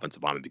recruiting an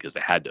offensive lineman because they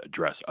had to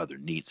address other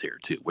needs here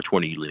too. Which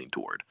one are you leaning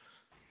toward?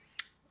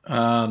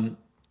 I'm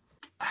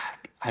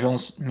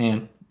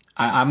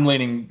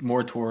leaning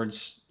more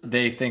towards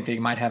they think they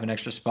might have an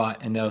extra spot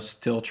and they'll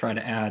still try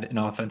to add an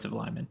offensive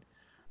lineman.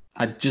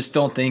 I just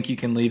don't think you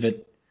can leave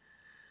it.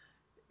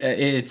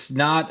 It's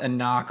not a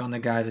knock on the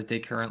guys that they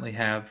currently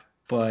have,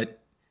 but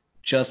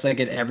just like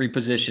at every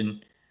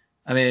position,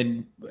 I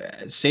mean,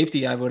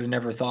 safety, I would have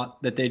never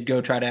thought that they'd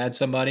go try to add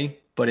somebody,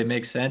 but it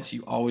makes sense.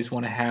 You always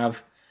want to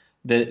have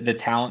the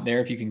talent there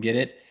if you can get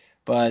it.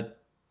 But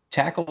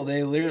tackle,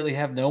 they literally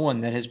have no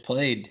one that has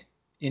played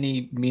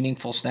any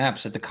meaningful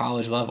snaps at the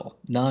college level.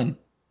 None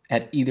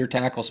at either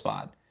tackle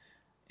spot.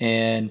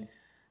 And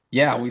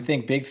yeah, we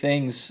think big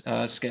things.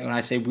 When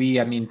I say we,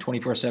 I mean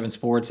 24/7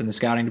 Sports and the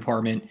scouting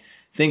department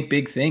think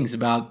big things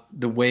about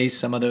the way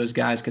some of those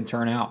guys can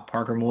turn out.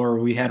 Parker Moore,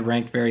 we had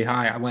ranked very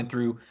high. I went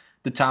through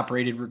the top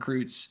rated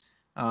recruits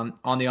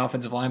on the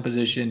offensive line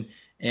position,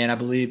 and I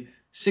believe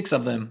 6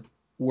 of them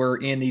were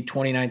in the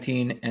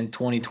 2019 and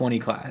 2020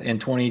 class,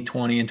 and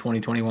 2020 and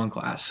 2021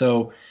 class.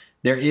 So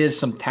there is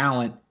some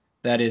talent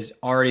that is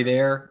already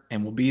there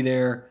and will be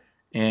there,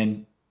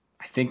 and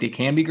I think they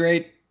can be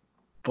great.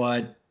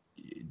 But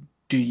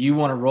do you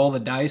want to roll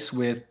the dice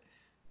with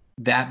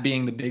that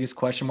being the biggest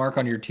question mark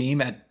on your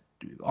team at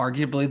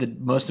arguably the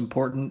most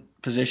important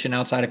position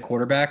outside of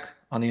quarterback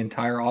on the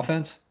entire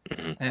offense?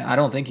 I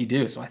don't think you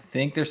do. So I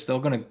think they're still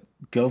going to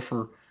go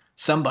for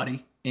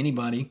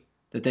anybody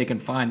that they can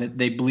find that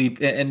they believe,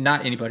 and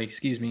not anybody,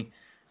 excuse me,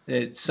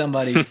 it's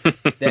somebody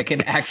that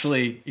can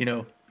actually,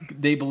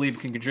 they believe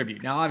can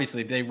contribute. Now,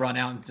 obviously, if they run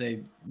out and say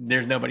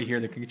there's nobody here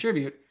that can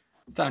contribute,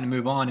 it's time to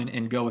move on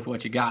and go with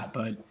what you got.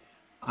 But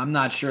I'm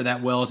not sure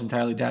that well is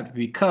entirely adapted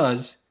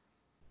because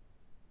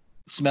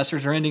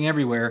semesters are ending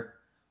everywhere.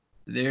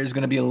 There's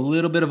going to be a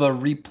little bit of a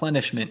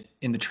replenishment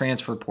in the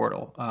transfer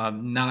portal.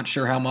 Not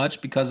sure how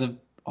much because of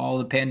all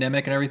the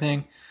pandemic and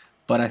everything,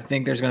 but I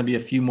think there's going to be a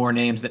few more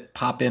names that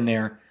pop in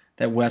there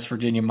that West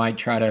Virginia might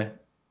try to,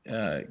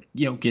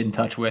 get in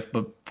touch with,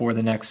 but for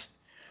the next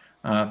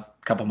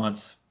couple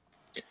months.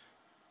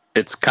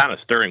 It's kind of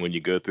stirring when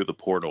you go through the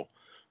portal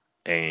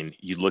and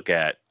you look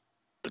at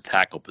the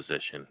tackle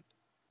position,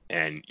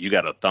 and you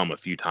got to thumb a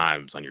few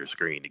times on your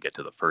screen to get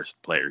to the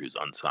first player who's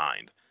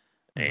unsigned.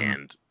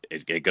 And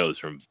it goes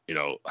from,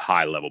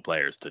 high level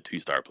players to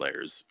 2-star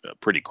players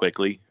pretty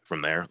quickly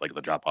from there. Like,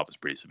 the drop off is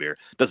pretty severe.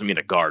 Doesn't mean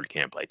a guard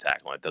can't play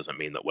tackle. It doesn't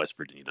mean that West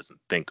Virginia doesn't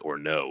think or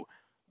know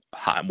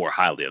more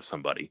highly of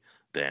somebody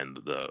than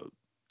the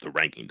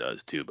ranking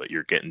does too. But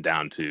you're getting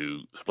down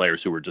to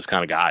players who were just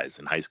kind of guys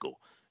in high school,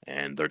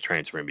 and they're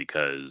transferring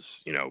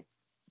because,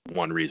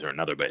 one reason or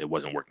another, but it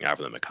wasn't working out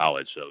for them at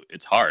college. So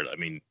it's hard. I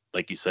mean,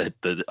 like you said,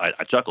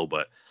 I chuckle,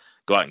 but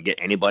go out and get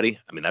anybody.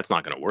 I mean, that's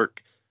not going to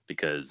work.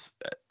 Because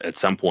at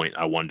some point,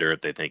 I wonder if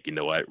they think,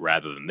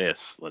 rather than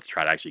this, let's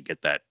try to actually get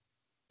that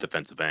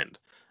defensive end.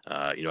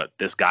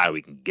 This guy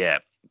we can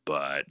get,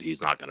 but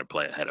he's not going to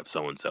play ahead of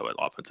so-and-so at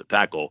offensive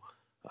tackle.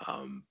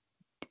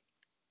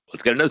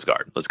 Let's get a nose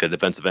guard. Let's get a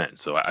defensive end.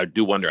 So I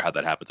do wonder how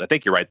that happens. I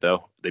think you're right,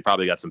 though. They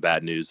probably got some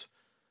bad news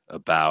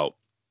about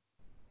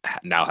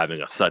now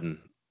having a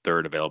sudden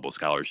third available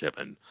scholarship,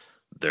 and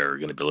they're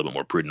going to be a little bit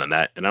more prudent on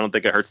that. And I don't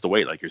think it hurts to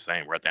wait. Like you're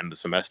saying, we're at the end of the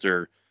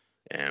semester,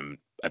 and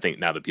I think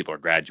now that people are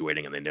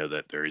graduating and they know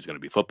that there is going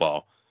to be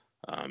football,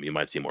 you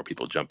might see more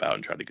people jump out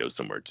and try to go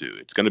somewhere too.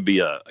 It's going to be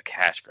a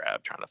cash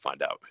grab trying to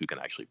find out who can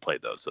actually play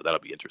those. So that'll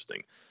be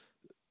interesting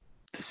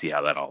to see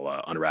how that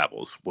all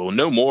unravels. We'll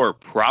know more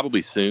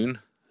probably soon.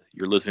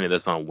 You're listening to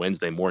this on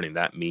Wednesday morning.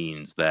 That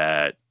means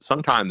that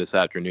sometime this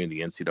afternoon,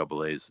 the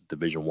NCAA's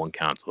Division I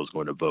Council is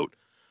going to vote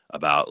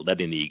about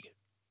letting the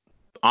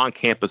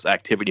on-campus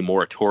activity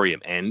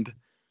moratorium end.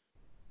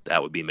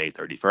 That would be May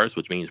 31st,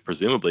 which means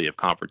presumably if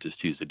conferences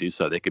choose to do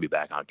so, they could be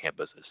back on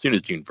campus as soon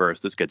as June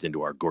 1st. This gets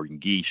into our Gordon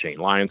Gee, Shane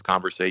Lyons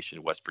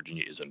conversation. West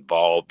Virginia is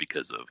involved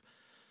because of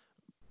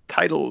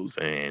titles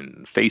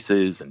and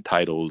faces and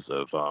titles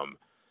of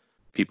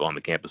people on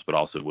the campus, but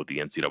also with the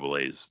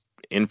NCAA's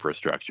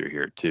infrastructure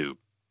here too.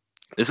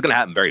 This is going to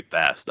happen very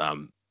fast.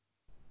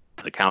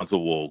 The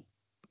council will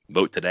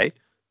vote today.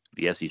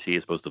 The SEC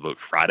is supposed to vote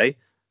Friday.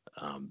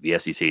 The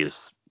SEC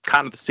is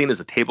kind of seen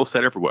as a table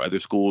setter for what other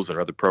schools or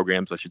other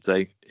programs, I should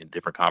say, in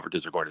different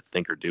conferences are going to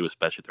think or do,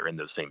 especially if they're in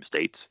those same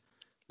states.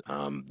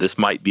 This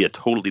might be a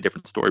totally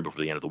different story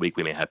before the end of the week.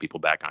 We may have people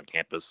back on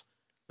campus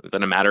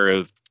within a matter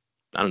of,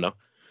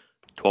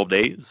 12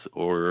 days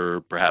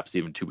or perhaps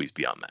even 2 weeks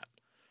beyond that.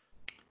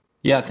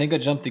 Yeah, I think I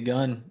jumped the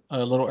gun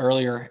a little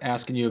earlier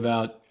asking you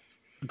about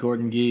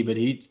Gordon Gee, but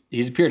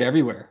he's appeared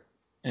everywhere.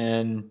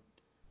 And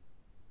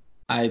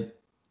I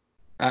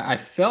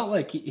felt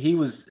like he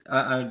was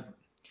I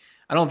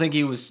don't think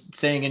he was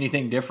saying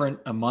anything different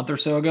a month or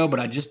so ago, but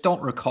I just don't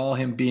recall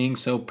him being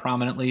so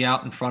prominently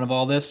out in front of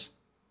all this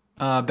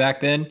back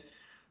then.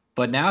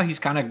 But now he's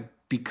kind of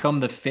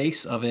become the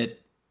face of it.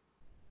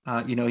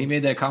 He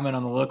made that comment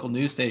on the local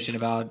news station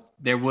about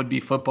there would be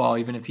football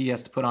even if he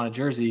has to put on a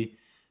jersey.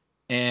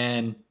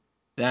 And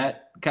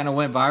that kind of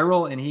went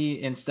viral. And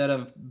he, instead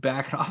of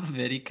backing off of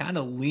it, he kind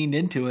of leaned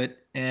into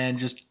it and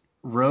just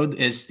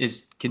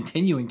is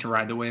continuing to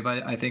ride the wave.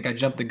 I think I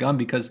jumped the gun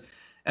because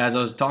as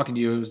I was talking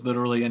to you, it was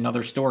literally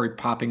another story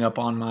popping up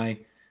on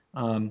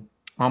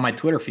my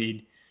Twitter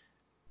feed.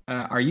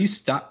 Are you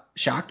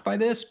shocked by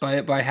this,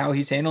 by how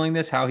he's handling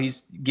this, how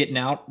he's getting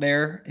out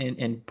there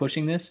and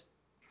pushing this?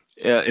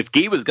 If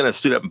Gee was going to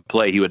suit up and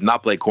play, he would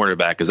not play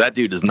cornerback because that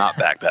dude does not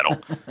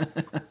backpedal.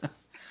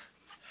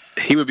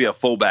 He would be a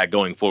fullback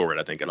going forward,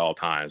 I think, at all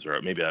times.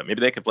 Or maybe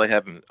they could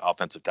have him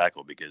offensive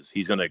tackle because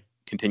he's going to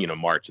continue to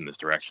march in this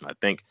direction. I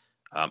think,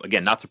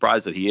 again, not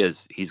surprised that he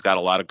is. He's got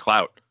a lot of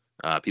clout.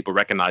 People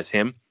recognize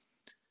him.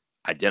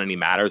 Identity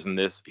matters in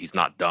this. He's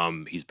not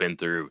dumb. He's been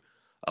through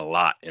a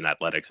lot in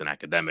athletics and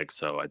academics.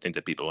 So I think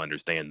that people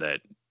understand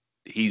that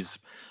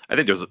I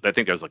think there's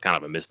a kind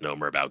of a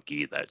misnomer about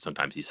Gee that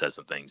sometimes he says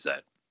some things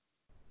that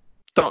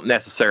don't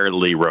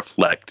necessarily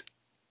reflect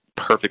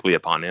perfectly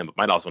upon him, but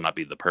might also not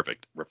be the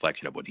perfect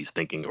reflection of what he's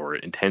thinking or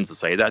intends to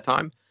say at that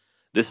time.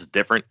 This is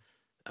different.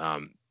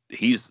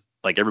 He's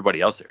like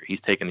everybody else there. He's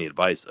taking the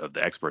advice of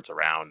the experts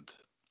around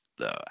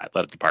the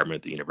athletic department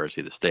at the University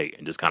of the State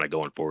and just kind of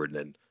going forward.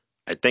 And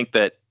I think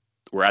that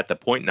we're at the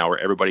point now where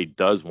everybody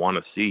does want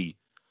to see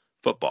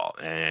football.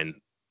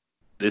 And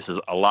this is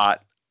a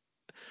lot.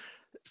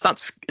 It's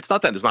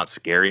not that it's not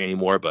scary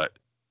anymore, but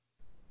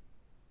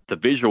the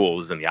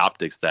visuals and the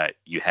optics that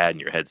you had in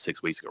your head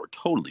 6 weeks ago are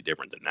totally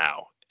different than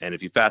now. And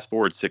if you fast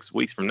forward 6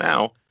 weeks from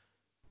now,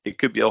 it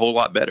could be a whole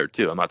lot better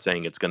too. I'm not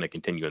saying it's going to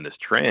continue in this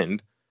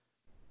trend.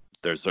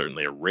 There's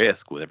certainly a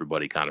risk with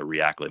everybody kind of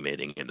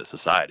reacclimating into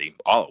society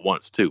all at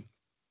once too.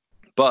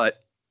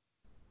 But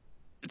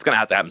it's going to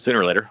have to happen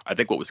sooner or later. I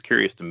think what was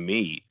curious to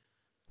me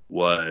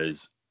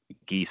was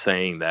Gee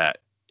saying that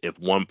if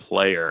one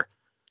player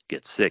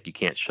gets sick, you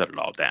can't shut it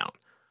all down.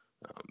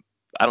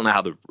 I don't know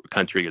how the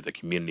country or the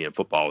community of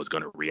football is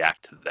going to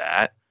react to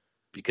that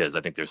because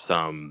I think there's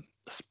some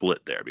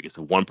split there because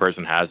if one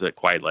person has it,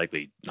 quite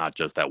likely not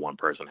just that one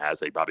person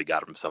has it, they probably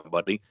got it from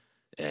somebody.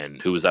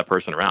 And who is that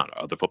person around?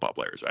 Other football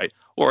players, right?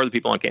 Or the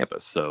people on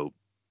campus. So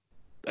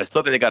I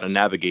still think they got to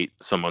navigate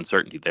some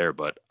uncertainty there,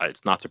 but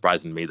it's not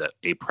surprising to me that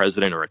a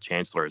president or a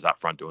chancellor is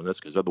out front doing this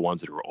because they're the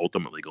ones that are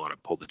ultimately going to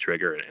pull the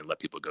trigger and let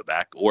people go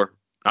back or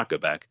not go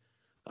back.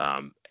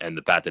 And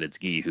the fact that it's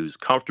Gee, who's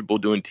comfortable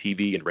doing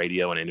TV and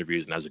radio and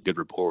interviews and has a good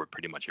rapport with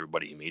pretty much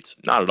everybody he meets,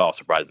 not at all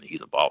surprising that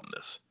he's involved in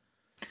this.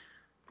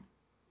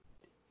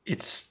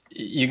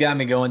 You got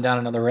me going down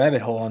another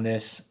rabbit hole on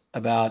this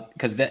about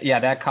because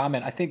that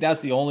comment, I think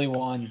that's the only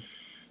one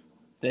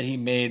that he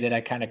made that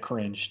I kind of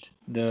cringed.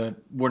 We're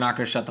not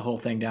going to shut the whole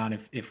thing down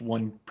if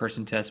one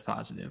person tests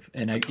positive,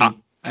 and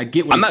I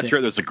get what I'm not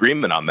sure there's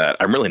agreement on that.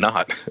 I'm really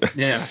not.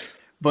 Yeah,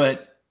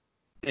 but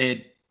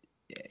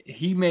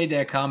he made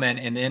that comment,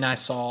 and then I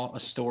saw a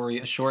story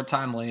a short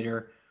time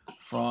later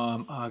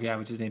from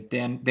what's his name,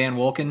 Dan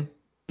Wolken,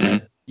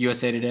 mm-hmm.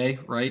 USA Today,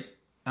 right?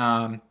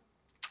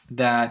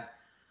 That.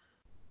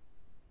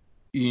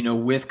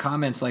 With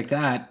comments like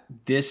that,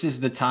 this is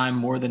the time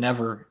more than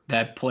ever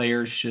that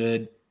players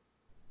should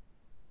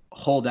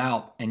hold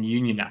out and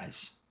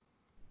unionize.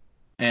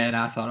 And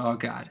I thought, oh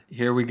God,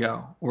 here we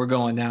go. We're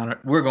going down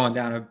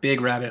a big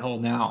rabbit hole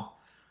now.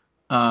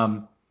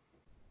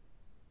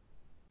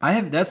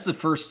 That's the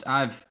first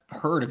I've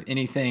heard of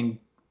anything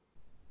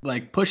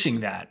like pushing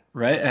that,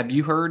 right? Have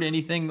you heard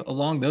anything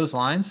along those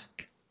lines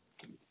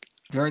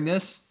during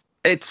this?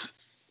 It's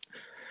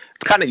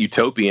kind of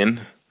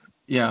utopian.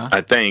 Yeah,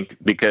 I think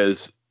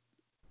because,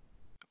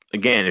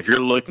 again, if you're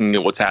looking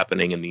at what's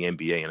happening in the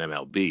NBA and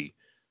MLB,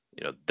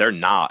 they're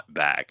not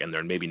back and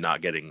they're maybe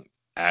not getting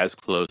as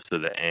close to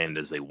the end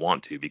as they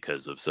want to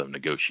because of some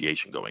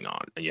negotiation going on.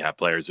 And you have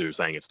players who are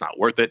saying it's not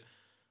worth it.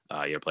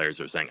 Players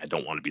are saying, I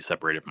don't want to be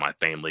separated from my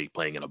family,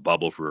 playing in a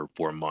bubble for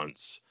 4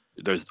 months.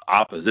 There's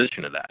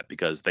opposition to that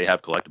because they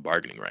have collective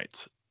bargaining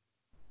rights.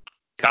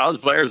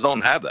 College players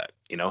don't have that,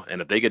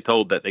 and if they get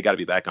told that they got to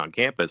be back on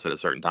campus at a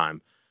certain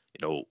time,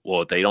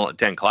 well, if they don't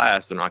attend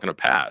class, they're not going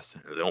to pass.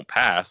 If they don't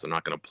pass, they're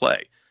not going to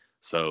play.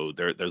 So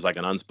there's like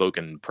an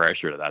unspoken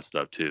pressure to that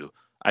stuff too.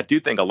 I do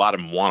think a lot of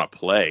them want to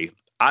play.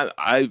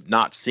 I've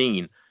not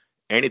seen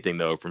anything,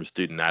 though, from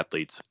student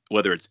athletes,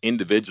 whether it's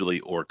individually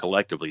or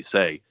collectively,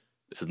 say,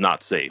 this is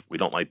not safe. We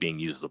don't like being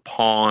used as a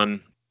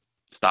pawn.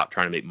 Stop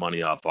trying to make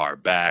money off our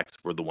backs.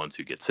 We're the ones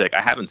who get sick.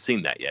 I haven't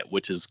seen that yet,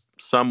 which is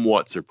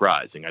somewhat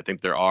surprising. I think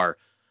there's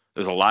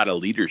a lot of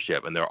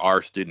leadership, and there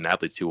are student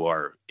athletes who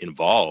are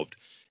involved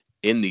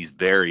in these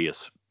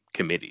various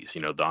committees.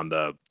 On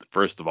the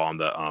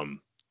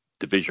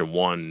Division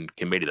I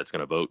committee that's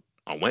going to vote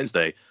on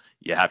Wednesday,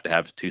 you have to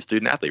have 2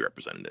 student athlete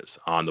representatives.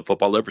 On the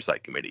football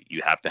oversight committee,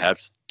 you have to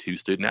have 2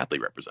 student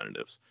athlete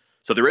representatives.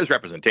 So there is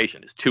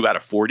representation. Is 2 out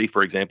of 40,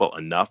 for example,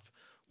 enough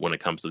when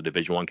it comes to the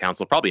Division I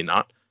council? Probably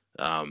not.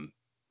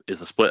 Is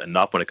the split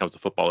enough when it comes to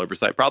football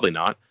oversight? Probably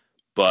not.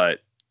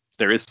 But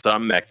there is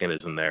some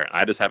mechanism there.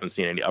 I just haven't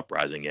seen any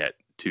uprising yet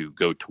to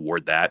go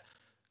toward that.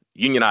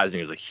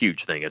 Unionizing is a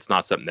huge thing. It's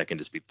not something that can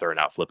just be thrown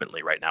out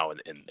flippantly right now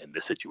in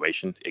this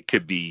situation. It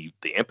could be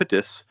the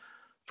impetus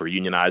for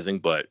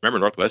unionizing, but remember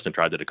Northwestern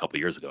tried that a couple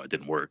of years ago. It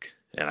didn't work.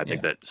 And I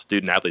think that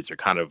student athletes are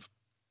kind of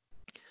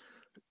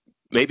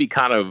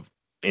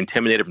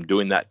intimidated from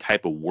doing that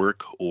type of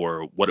work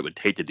or what it would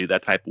take to do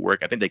that type of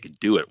work. I think they could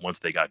do it once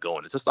they got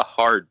going. It's just a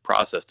hard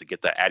process to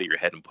get that out of your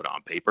head and put it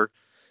on paper.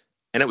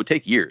 And it would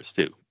take years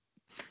too.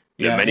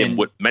 Many of them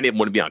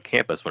wouldn't be on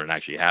campus when it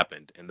actually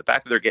happened. And the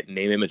fact that they're getting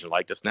name, image, and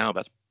likeness now,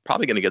 that's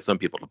probably going to get some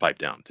people to pipe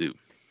down too.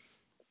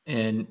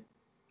 And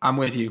I'm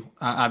with you.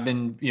 I've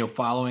been,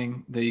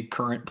 following the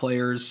current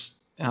players'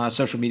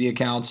 social media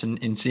accounts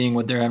and seeing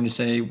what they're having to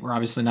say. We're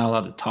obviously not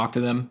allowed to talk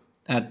to them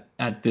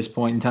at this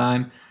point in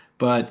time,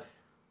 but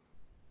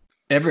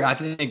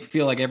I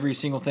feel like every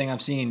single thing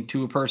I've seen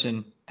to a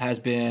person has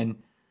been,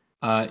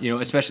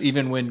 especially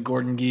even when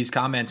Gordon Gee's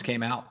comments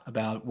came out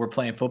about we're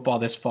playing football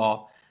this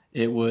fall,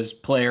 it was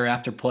player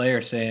after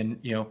player saying,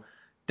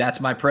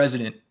 that's my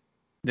president.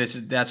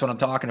 That's what I'm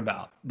talking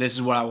about. This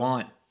is what I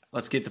want.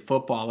 Let's get to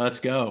football. Let's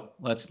go.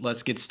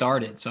 Let's get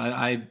started. So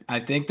I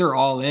think they're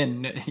all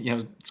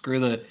in, screw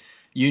the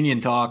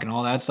union talk and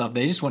all that stuff.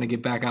 They just want to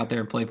get back out there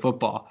and play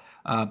football.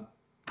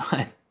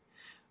 But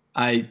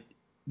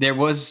there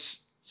was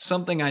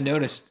something I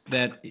noticed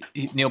that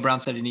Neal Brown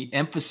said, and he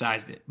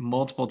emphasized it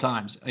multiple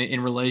times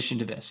in relation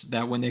to this,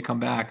 that when they come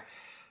back,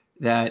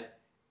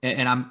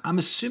 and I'm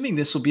assuming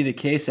this will be the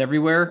case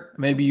everywhere.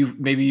 Maybe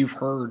you've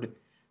heard,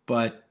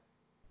 but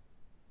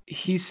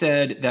he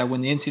said that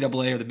when the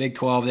NCAA or the Big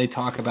 12, they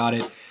talk about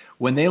it,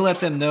 when they let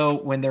them know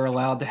when they're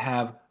allowed to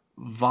have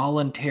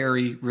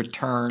voluntary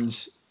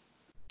returns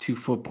to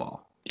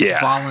football. Yeah.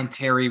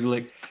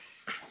 Voluntary,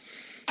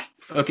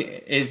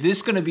 okay, is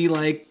this going to be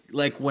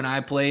like when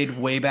I played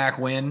way back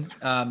when,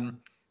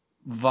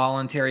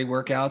 voluntary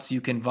workouts,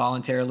 you can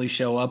voluntarily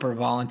show up or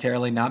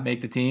voluntarily not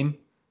make the team?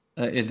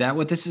 Is that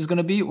what this is going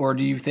to be? Or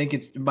do you think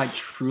it might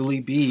truly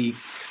be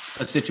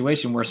a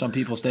situation where some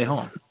people stay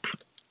home?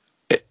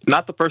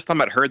 Not the first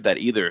time I'd heard that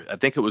either. I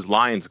think it was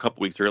Lyons a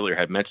couple weeks earlier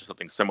had mentioned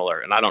something similar.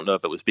 And I don't know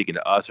if it was speaking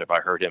to us or if I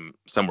heard him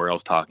somewhere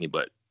else talking,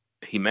 but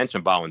he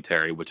mentioned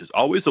voluntary, which is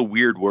always a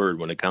weird word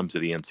when it comes to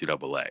the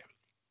NCAA.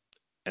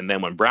 And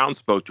then when Brown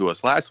spoke to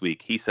us last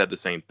week, he said the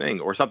same thing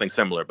or something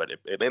similar, but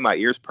it made my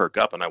ears perk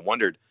up. And I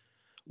wondered,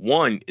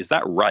 one, is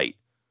that right?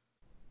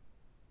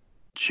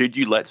 Should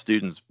you let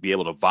students be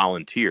able to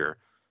volunteer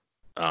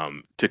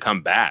to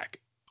come back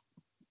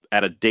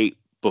at a date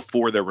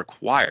before they're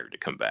required to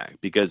come back?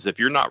 Because if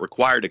you're not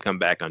required to come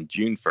back on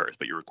June 1st,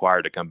 but you're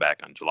required to come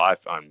back on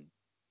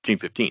June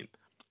 15th,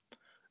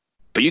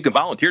 but you can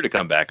volunteer to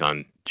come back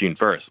on June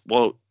 1st.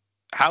 Well,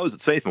 how is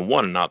it safe in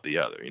one and not the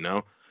other,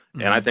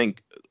 Mm-hmm. And I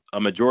think a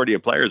majority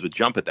of players would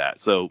jump at that.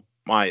 So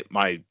my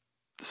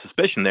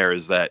suspicion there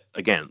is that,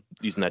 again,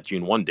 using that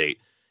June 1 date,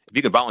 if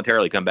you can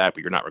voluntarily come back,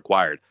 but you're not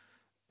required,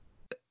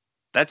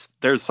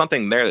 there's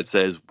something there that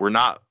says we're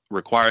not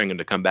requiring them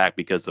to come back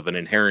because of an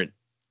inherent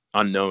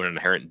unknown, an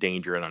inherent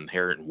danger, and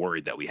inherent worry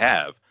that we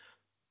have.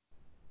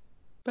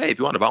 But hey, if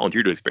you want to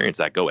volunteer to experience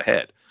that, go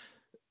ahead.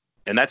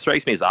 And that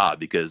strikes me as odd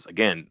because,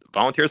 again,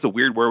 volunteer is a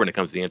weird word when it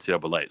comes to the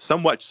NCAA. So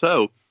much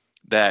so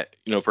that,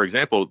 for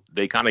example,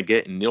 they kind of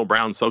get in Neal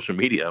Brown's social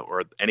media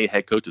or any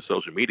head coach's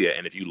social media,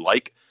 and if you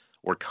like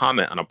or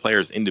comment on a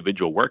player's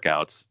individual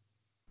workouts,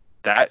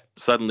 that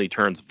suddenly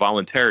turns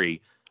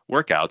voluntary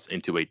workouts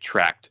into a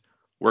tracked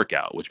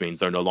workout, which means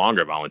they're no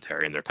longer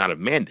voluntary and they're kind of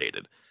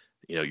mandated.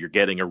 You're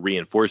getting a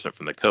reinforcement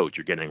from the coach.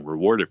 You're getting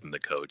rewarded from the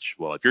coach.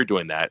 Well, if you're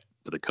doing that,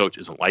 but the coach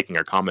isn't liking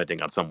or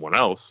commenting on someone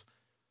else,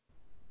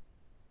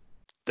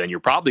 then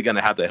you're probably going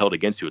to have that held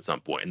against you at some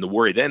point. And the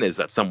worry then is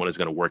that someone is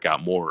going to work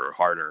out more or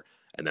harder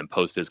and then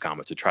post his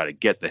comments to try to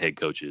get the head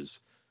coaches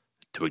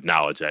to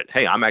acknowledge that,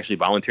 hey, I'm actually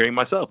volunteering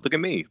myself. Look at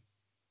me,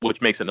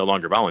 which makes it no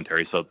longer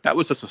voluntary. So that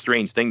was just a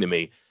strange thing to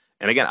me.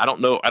 And again, I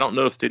don't know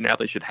if student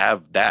athletes should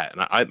have that.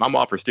 And I'm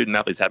all for student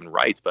athletes having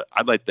rights, but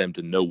I'd like them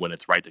to know when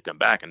it's right to come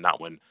back and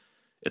not when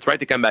it's right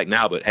to come back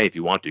now. But hey, if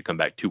you want to come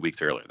back 2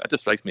 weeks earlier, that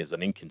just strikes me as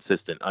an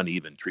inconsistent,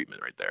 uneven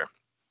treatment right there.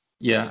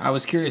 Yeah, I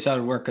was curious how it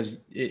would work because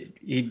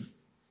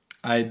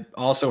I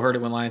also heard it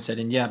when Lions said,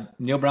 and yeah,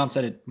 Neil Brown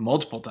said it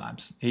multiple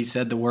times. He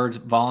said the words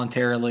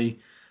voluntarily.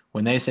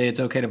 When they say it's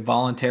okay to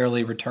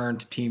voluntarily return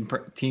to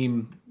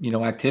team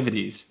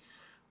activities,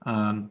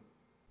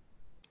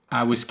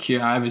 I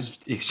was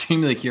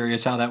extremely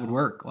curious how that would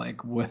work.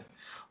 Like,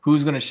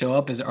 who's going to show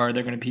up? Are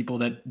there going to be people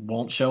that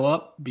won't show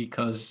up?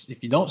 Because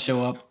if you don't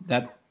show up, is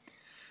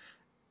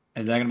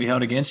that going to be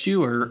held against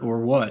you or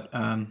what?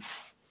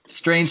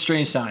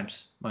 Strange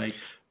times. Like,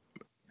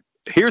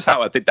 here's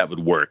how I think that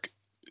would work.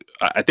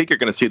 I think you're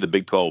going to see the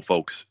Big 12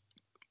 folks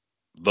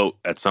vote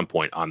at some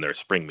point on their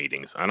spring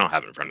meetings. I don't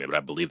have it in front of me, but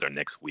I believe they're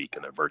next week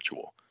and they're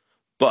virtual.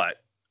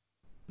 But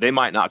they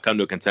might not come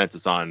to a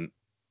consensus on,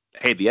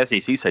 hey, the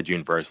SEC said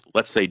June 1st.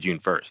 Let's say June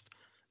 1st.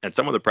 And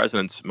some of the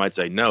presidents might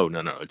say, no,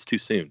 it's too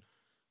soon.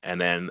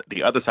 And then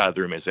the other side of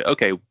the room may say,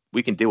 okay,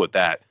 we can deal with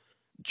that.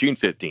 June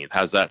 15th.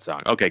 How's that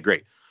sound? Okay,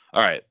 great.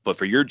 All right. But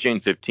for your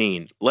June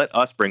 15th, let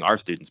us bring our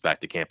students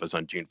back to campus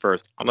on June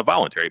 1st on a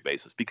voluntary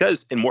basis.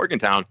 Because in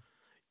Morgantown,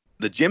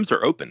 the gyms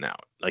are open now.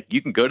 Like,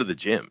 you can go to the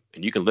gym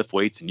and you can lift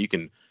weights and you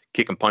can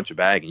kick and punch a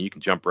bag and you can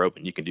jump rope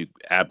and you can do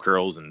ab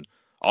curls and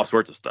all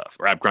sorts of stuff,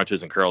 or ab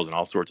crunches and curls and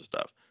all sorts of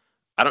stuff.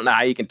 I don't know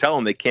how you can tell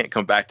them they can't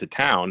come back to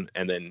town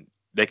and then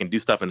they can do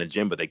stuff in the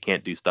gym, but they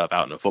can't do stuff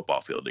out in a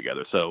football field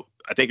together. So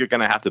I think you're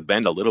going to have to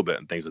bend a little bit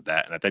and things like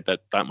that. And I think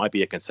that might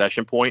be a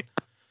concession point.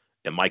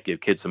 It might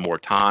give kids some more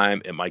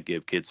time. It might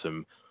give kids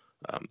some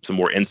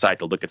more insight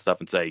to look at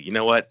stuff and say, you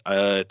know what,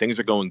 things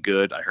are going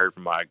good. I heard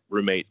from my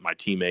roommate, my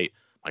teammate,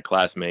 my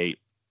classmate.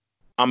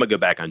 I'm going to go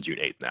back on June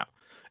 8th now.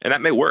 And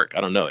that may work.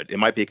 I don't know. It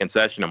might be a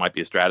concession. It might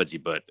be a strategy,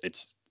 but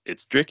it's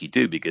tricky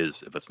too,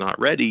 because if it's not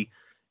ready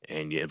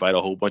and you invite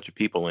a whole bunch of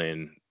people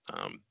in,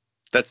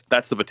 that's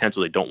the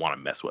potential they don't want to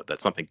mess with.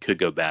 That something could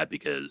go bad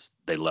because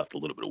they left a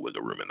little bit of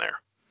wiggle room in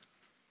there.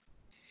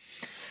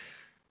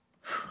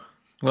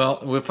 Well,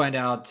 we'll find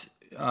out.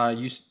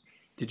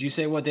 Did you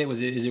say what day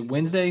was it? Is it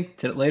Wednesday?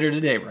 Later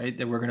today, right?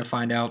 That we're going to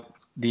find out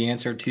the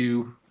answer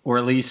to, or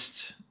at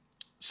least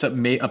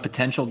a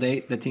potential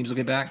date that teams will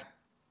get back?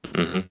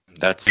 Mm-hmm.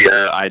 That's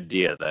the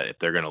idea, that if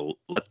they're going to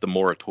let the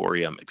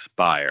moratorium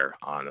expire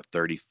on the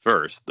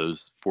 31st,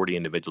 those 40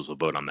 individuals will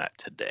vote on that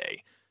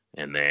today.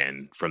 And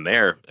then from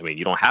there, I mean,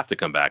 you don't have to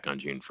come back on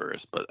June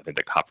 1st, but I think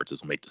the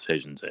conferences will make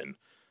decisions. And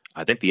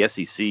I think the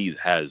SEC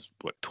has,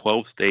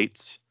 12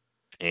 states,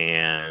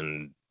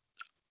 and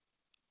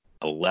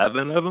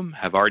 11 of them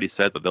have already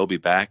said that they'll be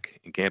back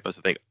in campus.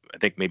 I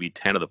think maybe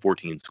 10 of the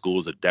 14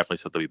 schools have definitely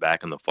said they'll be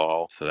back in the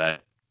fall. So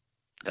that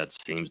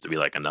seems to be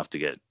like enough to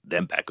get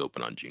them back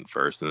open on June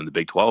 1st. And then the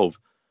Big 12,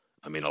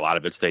 I mean, a lot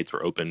of its states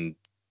were open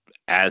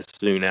as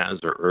soon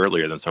as or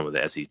earlier than some of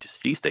the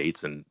SEC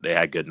states, and they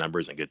had good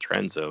numbers and good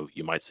trends. So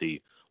you might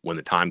see when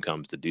the time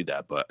comes to do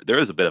that. But there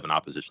is a bit of an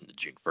opposition to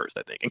June 1st,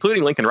 I think,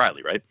 including Lincoln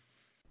Riley, right?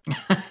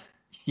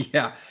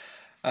 Yeah,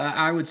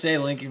 I would say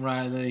Lincoln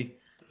Riley.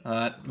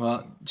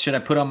 Well, should I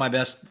put on my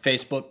best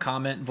Facebook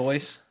comment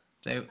voice?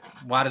 Say,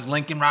 why does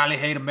Lincoln Riley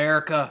hate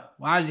America?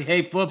 Why does he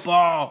hate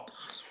football?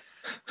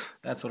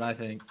 That's what I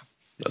think.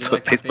 That's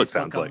what Facebook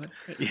sounds like.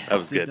 Yes, that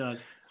was good. It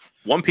does.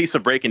 One piece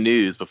of breaking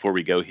news before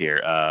we go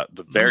here.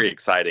 The very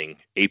exciting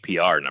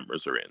APR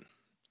numbers are in.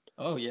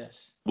 Oh,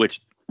 yes. Which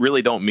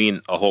really don't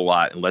mean a whole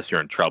lot unless you're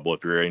in trouble.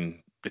 If you're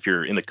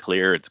in the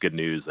clear, it's good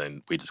news,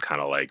 and we just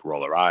kind of like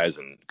roll our eyes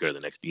and go to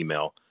the next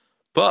email.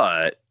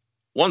 But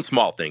one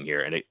small thing here,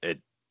 and it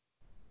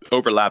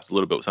overlaps a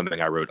little bit with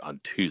something I wrote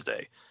on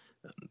Tuesday.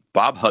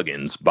 Bob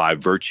Huggins, by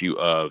virtue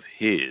of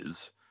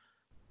his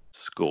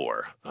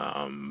score,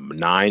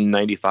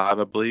 995,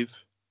 I believe.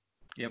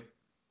 Yep.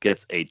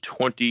 Gets a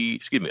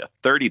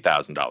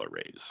 $30,000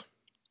 raise.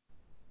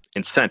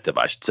 Incentive,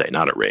 I should say,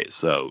 not a raise.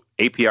 So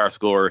APR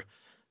score,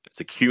 it's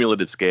a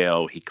cumulative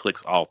scale. He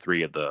clicks all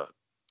three of the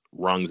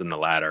rungs in the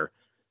ladder.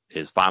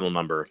 His final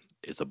number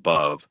is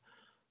above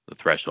the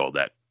threshold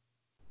that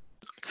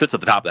sits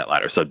at the top of that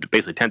ladder. So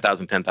basically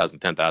 10,000, 10,000,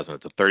 10,000.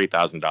 It's a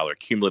 $30,000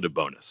 cumulative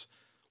bonus.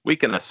 We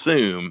can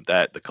assume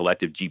that the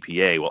collective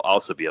GPA will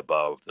also be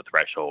above the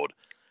threshold.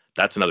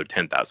 That's another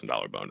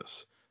 $10,000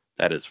 bonus.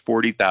 That is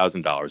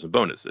 $40,000 of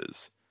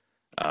bonuses.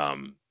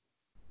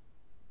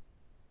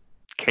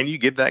 Can you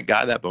give that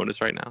guy that bonus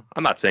right now?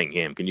 I'm not saying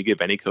him. Can you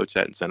give any coach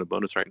that incentive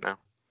bonus right now?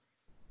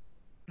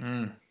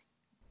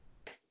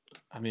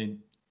 I mean,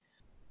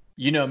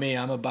 you know me.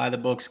 I'm a by the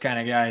books kind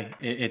of guy.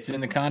 It's in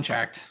the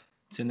contract.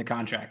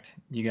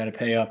 You got to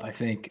pay up, I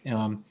think.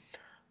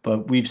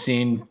 But we've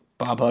seen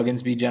Bob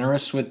Huggins be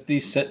generous with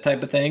these set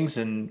type of things,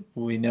 and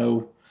we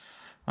know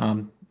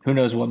who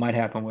knows what might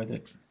happen with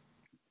it.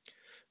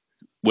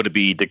 Would it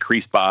be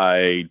decreased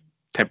by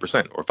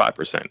 10% or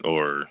 5%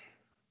 or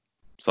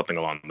something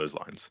along those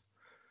lines?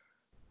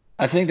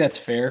 I think that's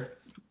fair.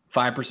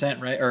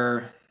 5%, right?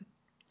 Or,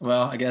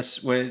 well, I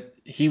guess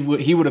he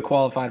would have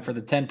qualified for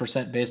the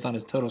 10% based on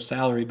his total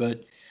salary,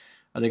 but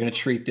Are they going to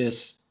treat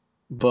this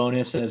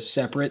bonus as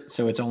separate,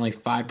 so it's only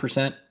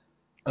 5%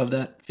 of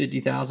that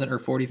 $50,000 or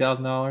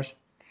 $40,000?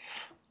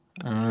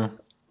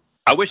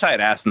 I wish I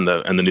had asked in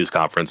the news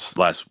conference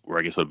where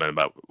I guess it would have been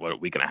about a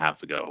week and a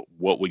half ago,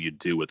 what will you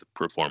do with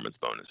performance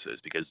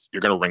bonuses? Because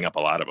you're going to ring up a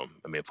lot of them.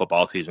 I mean,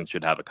 football season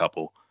should have a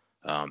couple.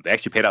 They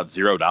actually paid out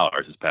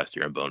 $0 this past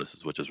year in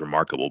bonuses, which is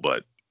remarkable,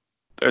 but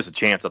there's a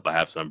chance that they'll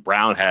have some.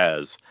 Brown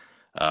has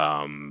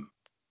a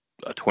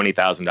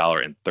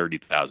 $20,000 and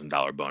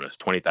 $30,000 bonus.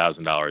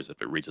 $20,000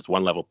 if it reaches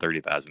one level,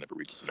 $30,000 if it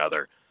reaches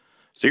another.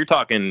 So you're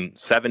talking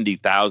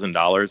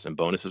 $70,000 in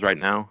bonuses right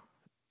now,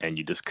 and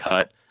you just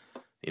cut,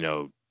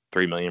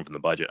 $3 million from the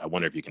budget. I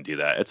wonder if you can do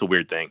that. It's a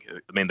weird thing.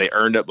 I mean, they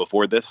earned it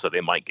before this, so they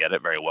might get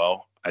it very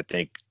well. I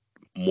think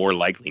more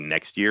likely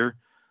next year,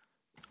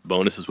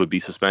 bonuses would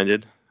be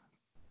suspended,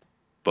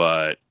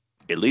 but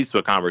it leads to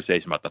a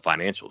conversation about the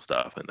financial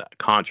stuff and the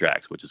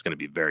contracts, which is going to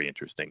be very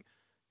interesting.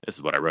 This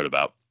is what I wrote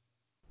about.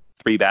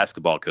 3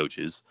 basketball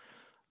coaches,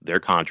 their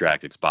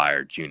contract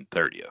expired June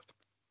 30th.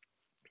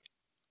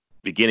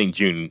 Beginning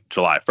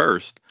July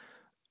 1st,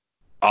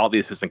 all the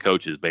assistant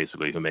coaches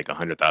basically who make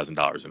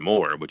 $100,000 or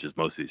more, which is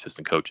most of the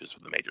assistant coaches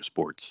for the major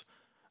sports,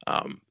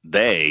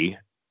 they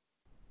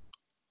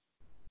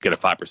get a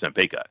 5%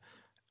 pay cut.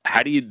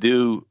 How do you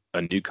do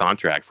a new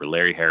contract for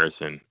Larry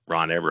Harrison,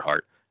 Ron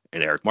Everhart,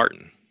 and Eric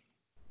Martin?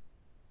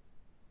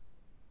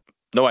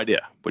 No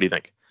idea. What do you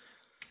think?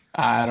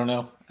 I don't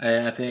know.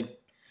 I think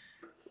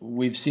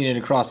we've seen it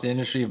across the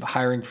industry of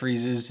hiring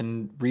freezes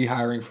and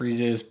rehiring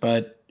freezes,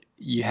 but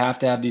you have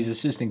to have these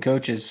assistant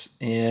coaches.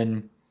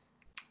 And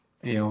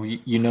you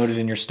noted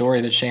in your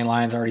story that Shane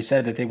Lyons already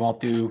said that they won't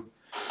do,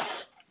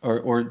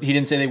 or he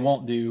didn't say they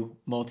won't do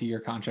multi-year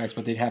contracts,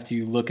 but they'd have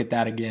to look at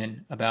that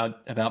again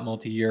about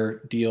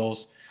multi-year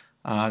deals.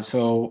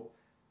 So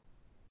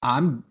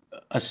I'm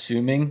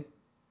assuming,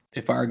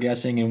 if I were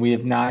guessing, and we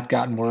have not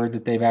gotten word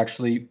that they've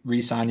actually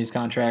re-signed these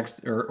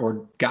contracts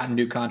or gotten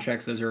new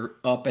contracts as are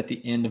up at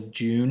the end of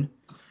June,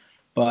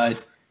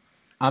 but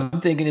I'm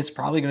thinking it's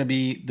probably going to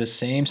be the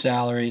same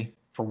salary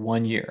for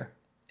 1 year.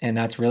 And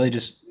that's really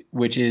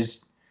which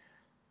is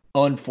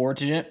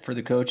unfortunate for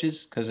the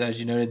coaches, because as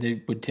you noted,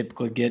 they would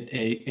typically get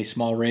a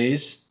small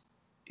raise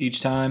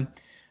each time.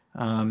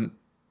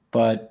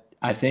 But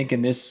I think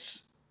in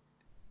this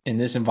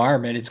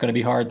environment, it's going to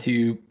be hard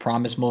to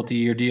promise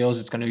multi-year deals.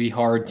 It's going to be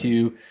hard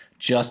to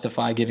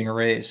justify giving a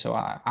raise. So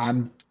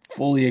I'm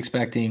fully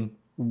expecting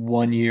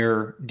 1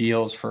 year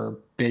deals for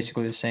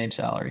basically the same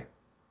salary.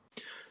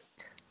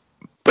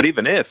 But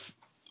even if,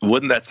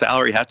 wouldn't that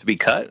salary have to be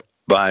cut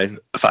by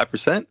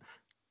 5%?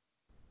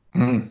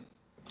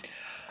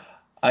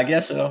 I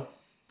guess so.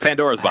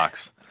 Pandora's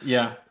box.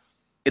 Yeah.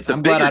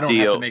 I'm glad I don't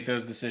have to make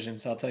those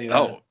decisions. I'll tell you that.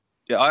 Oh,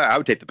 yeah, I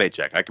would take the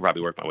paycheck. I could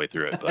probably work my way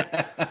through it.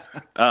 But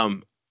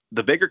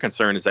the bigger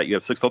concern is that you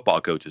have 6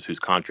 football coaches whose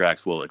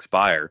contracts will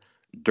expire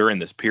during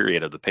this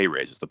period of the pay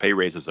raises. The pay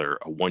raises are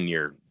a 1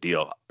 year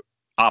deal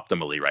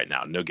optimally right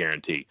now, no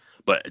guarantee.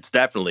 But it's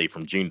definitely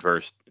from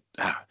July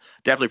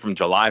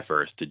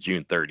 1st to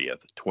June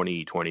 30th,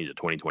 2020 to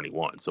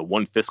 2021. So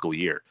 1 fiscal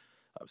year.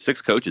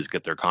 6 coaches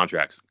get their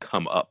contracts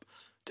come up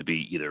to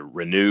be either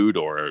renewed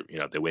or,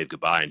 they wave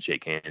goodbye and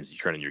shake hands. You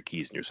turn in your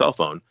keys and your cell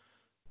phone.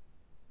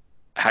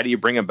 How do you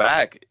bring them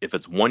back if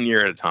it's 1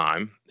 year at a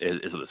time?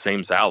 Is it the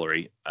same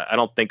salary? I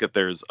don't think that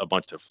there's a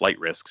bunch of flight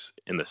risks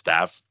in the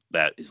staff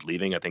that is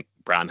leaving. I think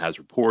Brown has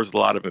rapport with a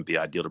lot of them. It'd be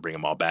ideal to bring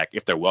them all back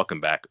if they're welcome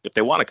back. If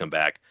they want to come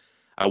back,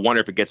 I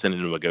wonder if it gets into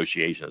a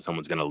negotiation that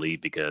someone's going to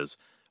leave because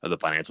of the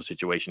financial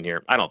situation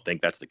here. I don't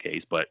think that's the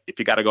case. But if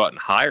you got to go out and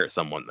hire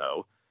someone,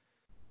 though,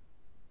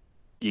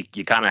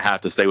 you kind of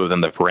have to stay within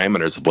the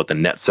parameters of what the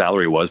net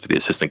salary was for the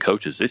assistant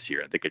coaches this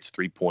year. I think it's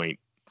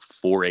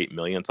 $3.48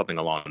 million, something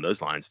along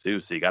those lines too.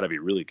 So you got to be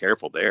really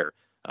careful there.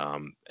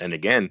 And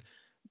again,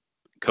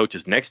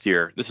 coaches next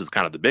year, this is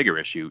kind of the bigger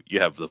issue. You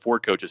have the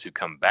 4 coaches who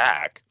come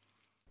back,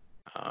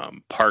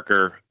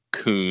 Parker,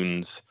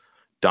 Coons,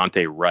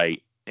 Dante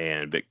Wright,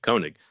 and Vic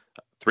Koenig.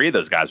 3 of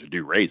those guys are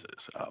due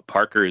raises.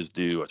 Parker is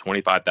due a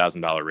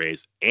 $25,000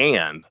 raise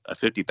and a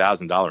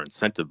 $50,000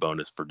 incentive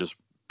bonus for just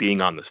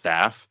being on the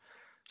staff.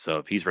 So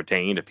if he's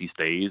retained, if he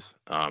stays,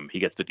 he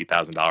gets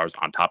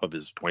 $50,000 on top of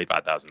his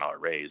 $25,000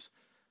 raise.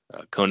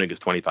 Koenig is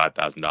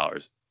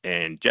 $25,000.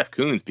 And Jeff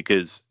Coons,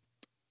 because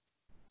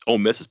Ole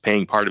Miss is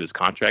paying part of his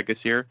contract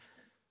this year,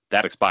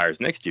 that expires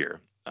next year.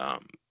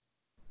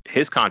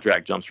 His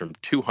contract jumps from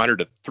 $200,000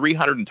 to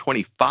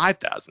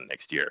 $325,000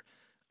 next year.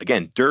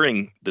 Again,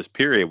 during this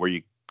period where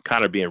you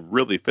kind of being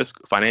really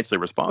financially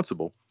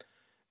responsible,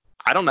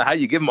 I don't know how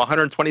you give him a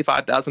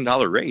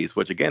 $125,000 raise,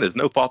 which again is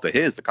no fault of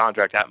his. The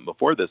contract happened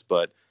before this,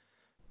 but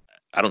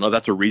I don't know if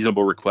that's a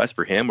reasonable request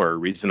for him or a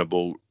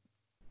reasonable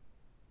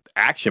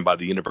action by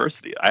the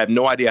university. I have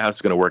no idea how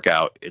it's going to work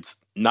out. It's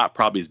not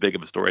probably as big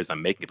of a story as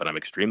I'm making, but I'm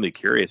extremely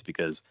curious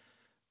because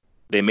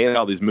they made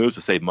all these moves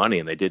to save money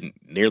and they didn't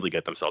nearly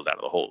get themselves out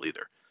of the hole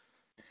either.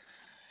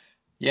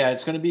 Yeah,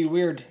 it's going to be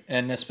weird,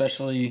 and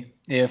especially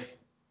if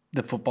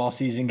the football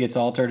season gets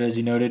altered, as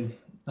you noted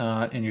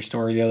in your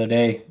story the other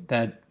day,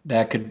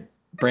 that could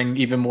bring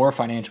even more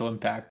financial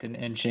impact.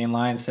 And Shane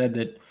Lyons said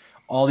that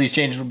all these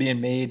changes were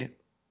being made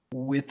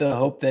with the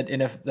hope that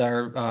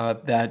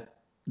that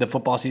the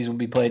football season will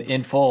be played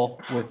in full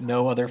with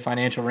no other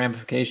financial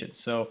ramifications.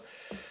 So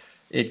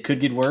it could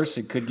get worse.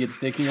 It could get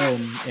stickier,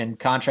 and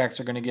contracts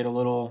are going to get a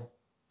little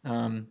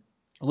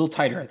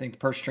tighter. I think the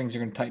purse strings are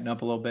going to tighten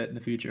up a little bit in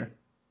the future.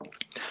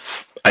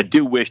 I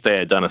do wish they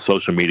had done a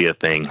social media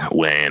thing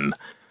when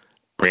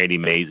Randy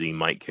Mazey,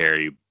 Mike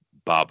Carey,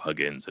 Bob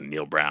Huggins, and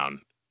Neil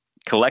Brown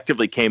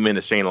collectively came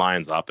into Shane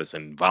Lyons' office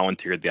and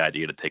volunteered the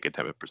idea to take a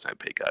 10%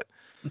 pay cut.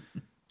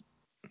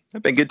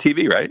 That'd been good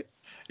TV, right?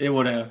 It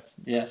would have,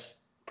 yes.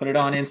 Put it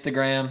on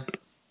Instagram,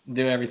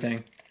 do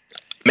everything.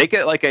 Make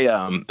it like a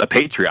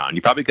Patreon.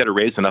 You probably could have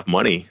raised enough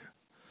money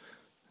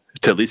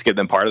to at least give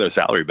them part of their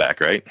salary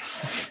back, right?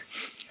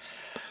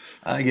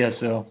 I guess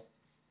so.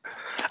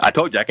 I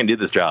told you I can do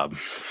this job.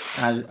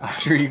 I'm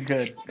sure you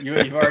could.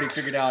 You've already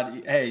figured out.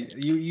 Hey,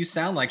 you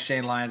sound like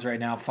Shane Lyons right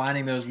now,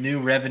 finding those new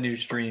revenue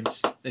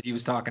streams that he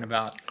was talking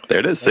about. There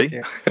it is. Right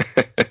see.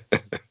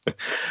 There.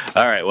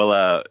 All right.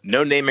 Well,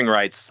 no naming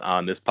rights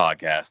on this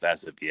podcast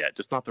as of yet.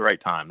 Just not the right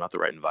time, not the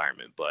right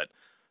environment. But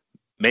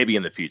maybe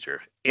in the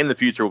future. In the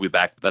future, we'll be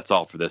back. That's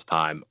all for this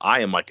time. I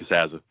am Mike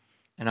Casazza.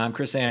 And I'm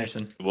Chris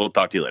Anderson. We'll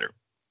talk to you later.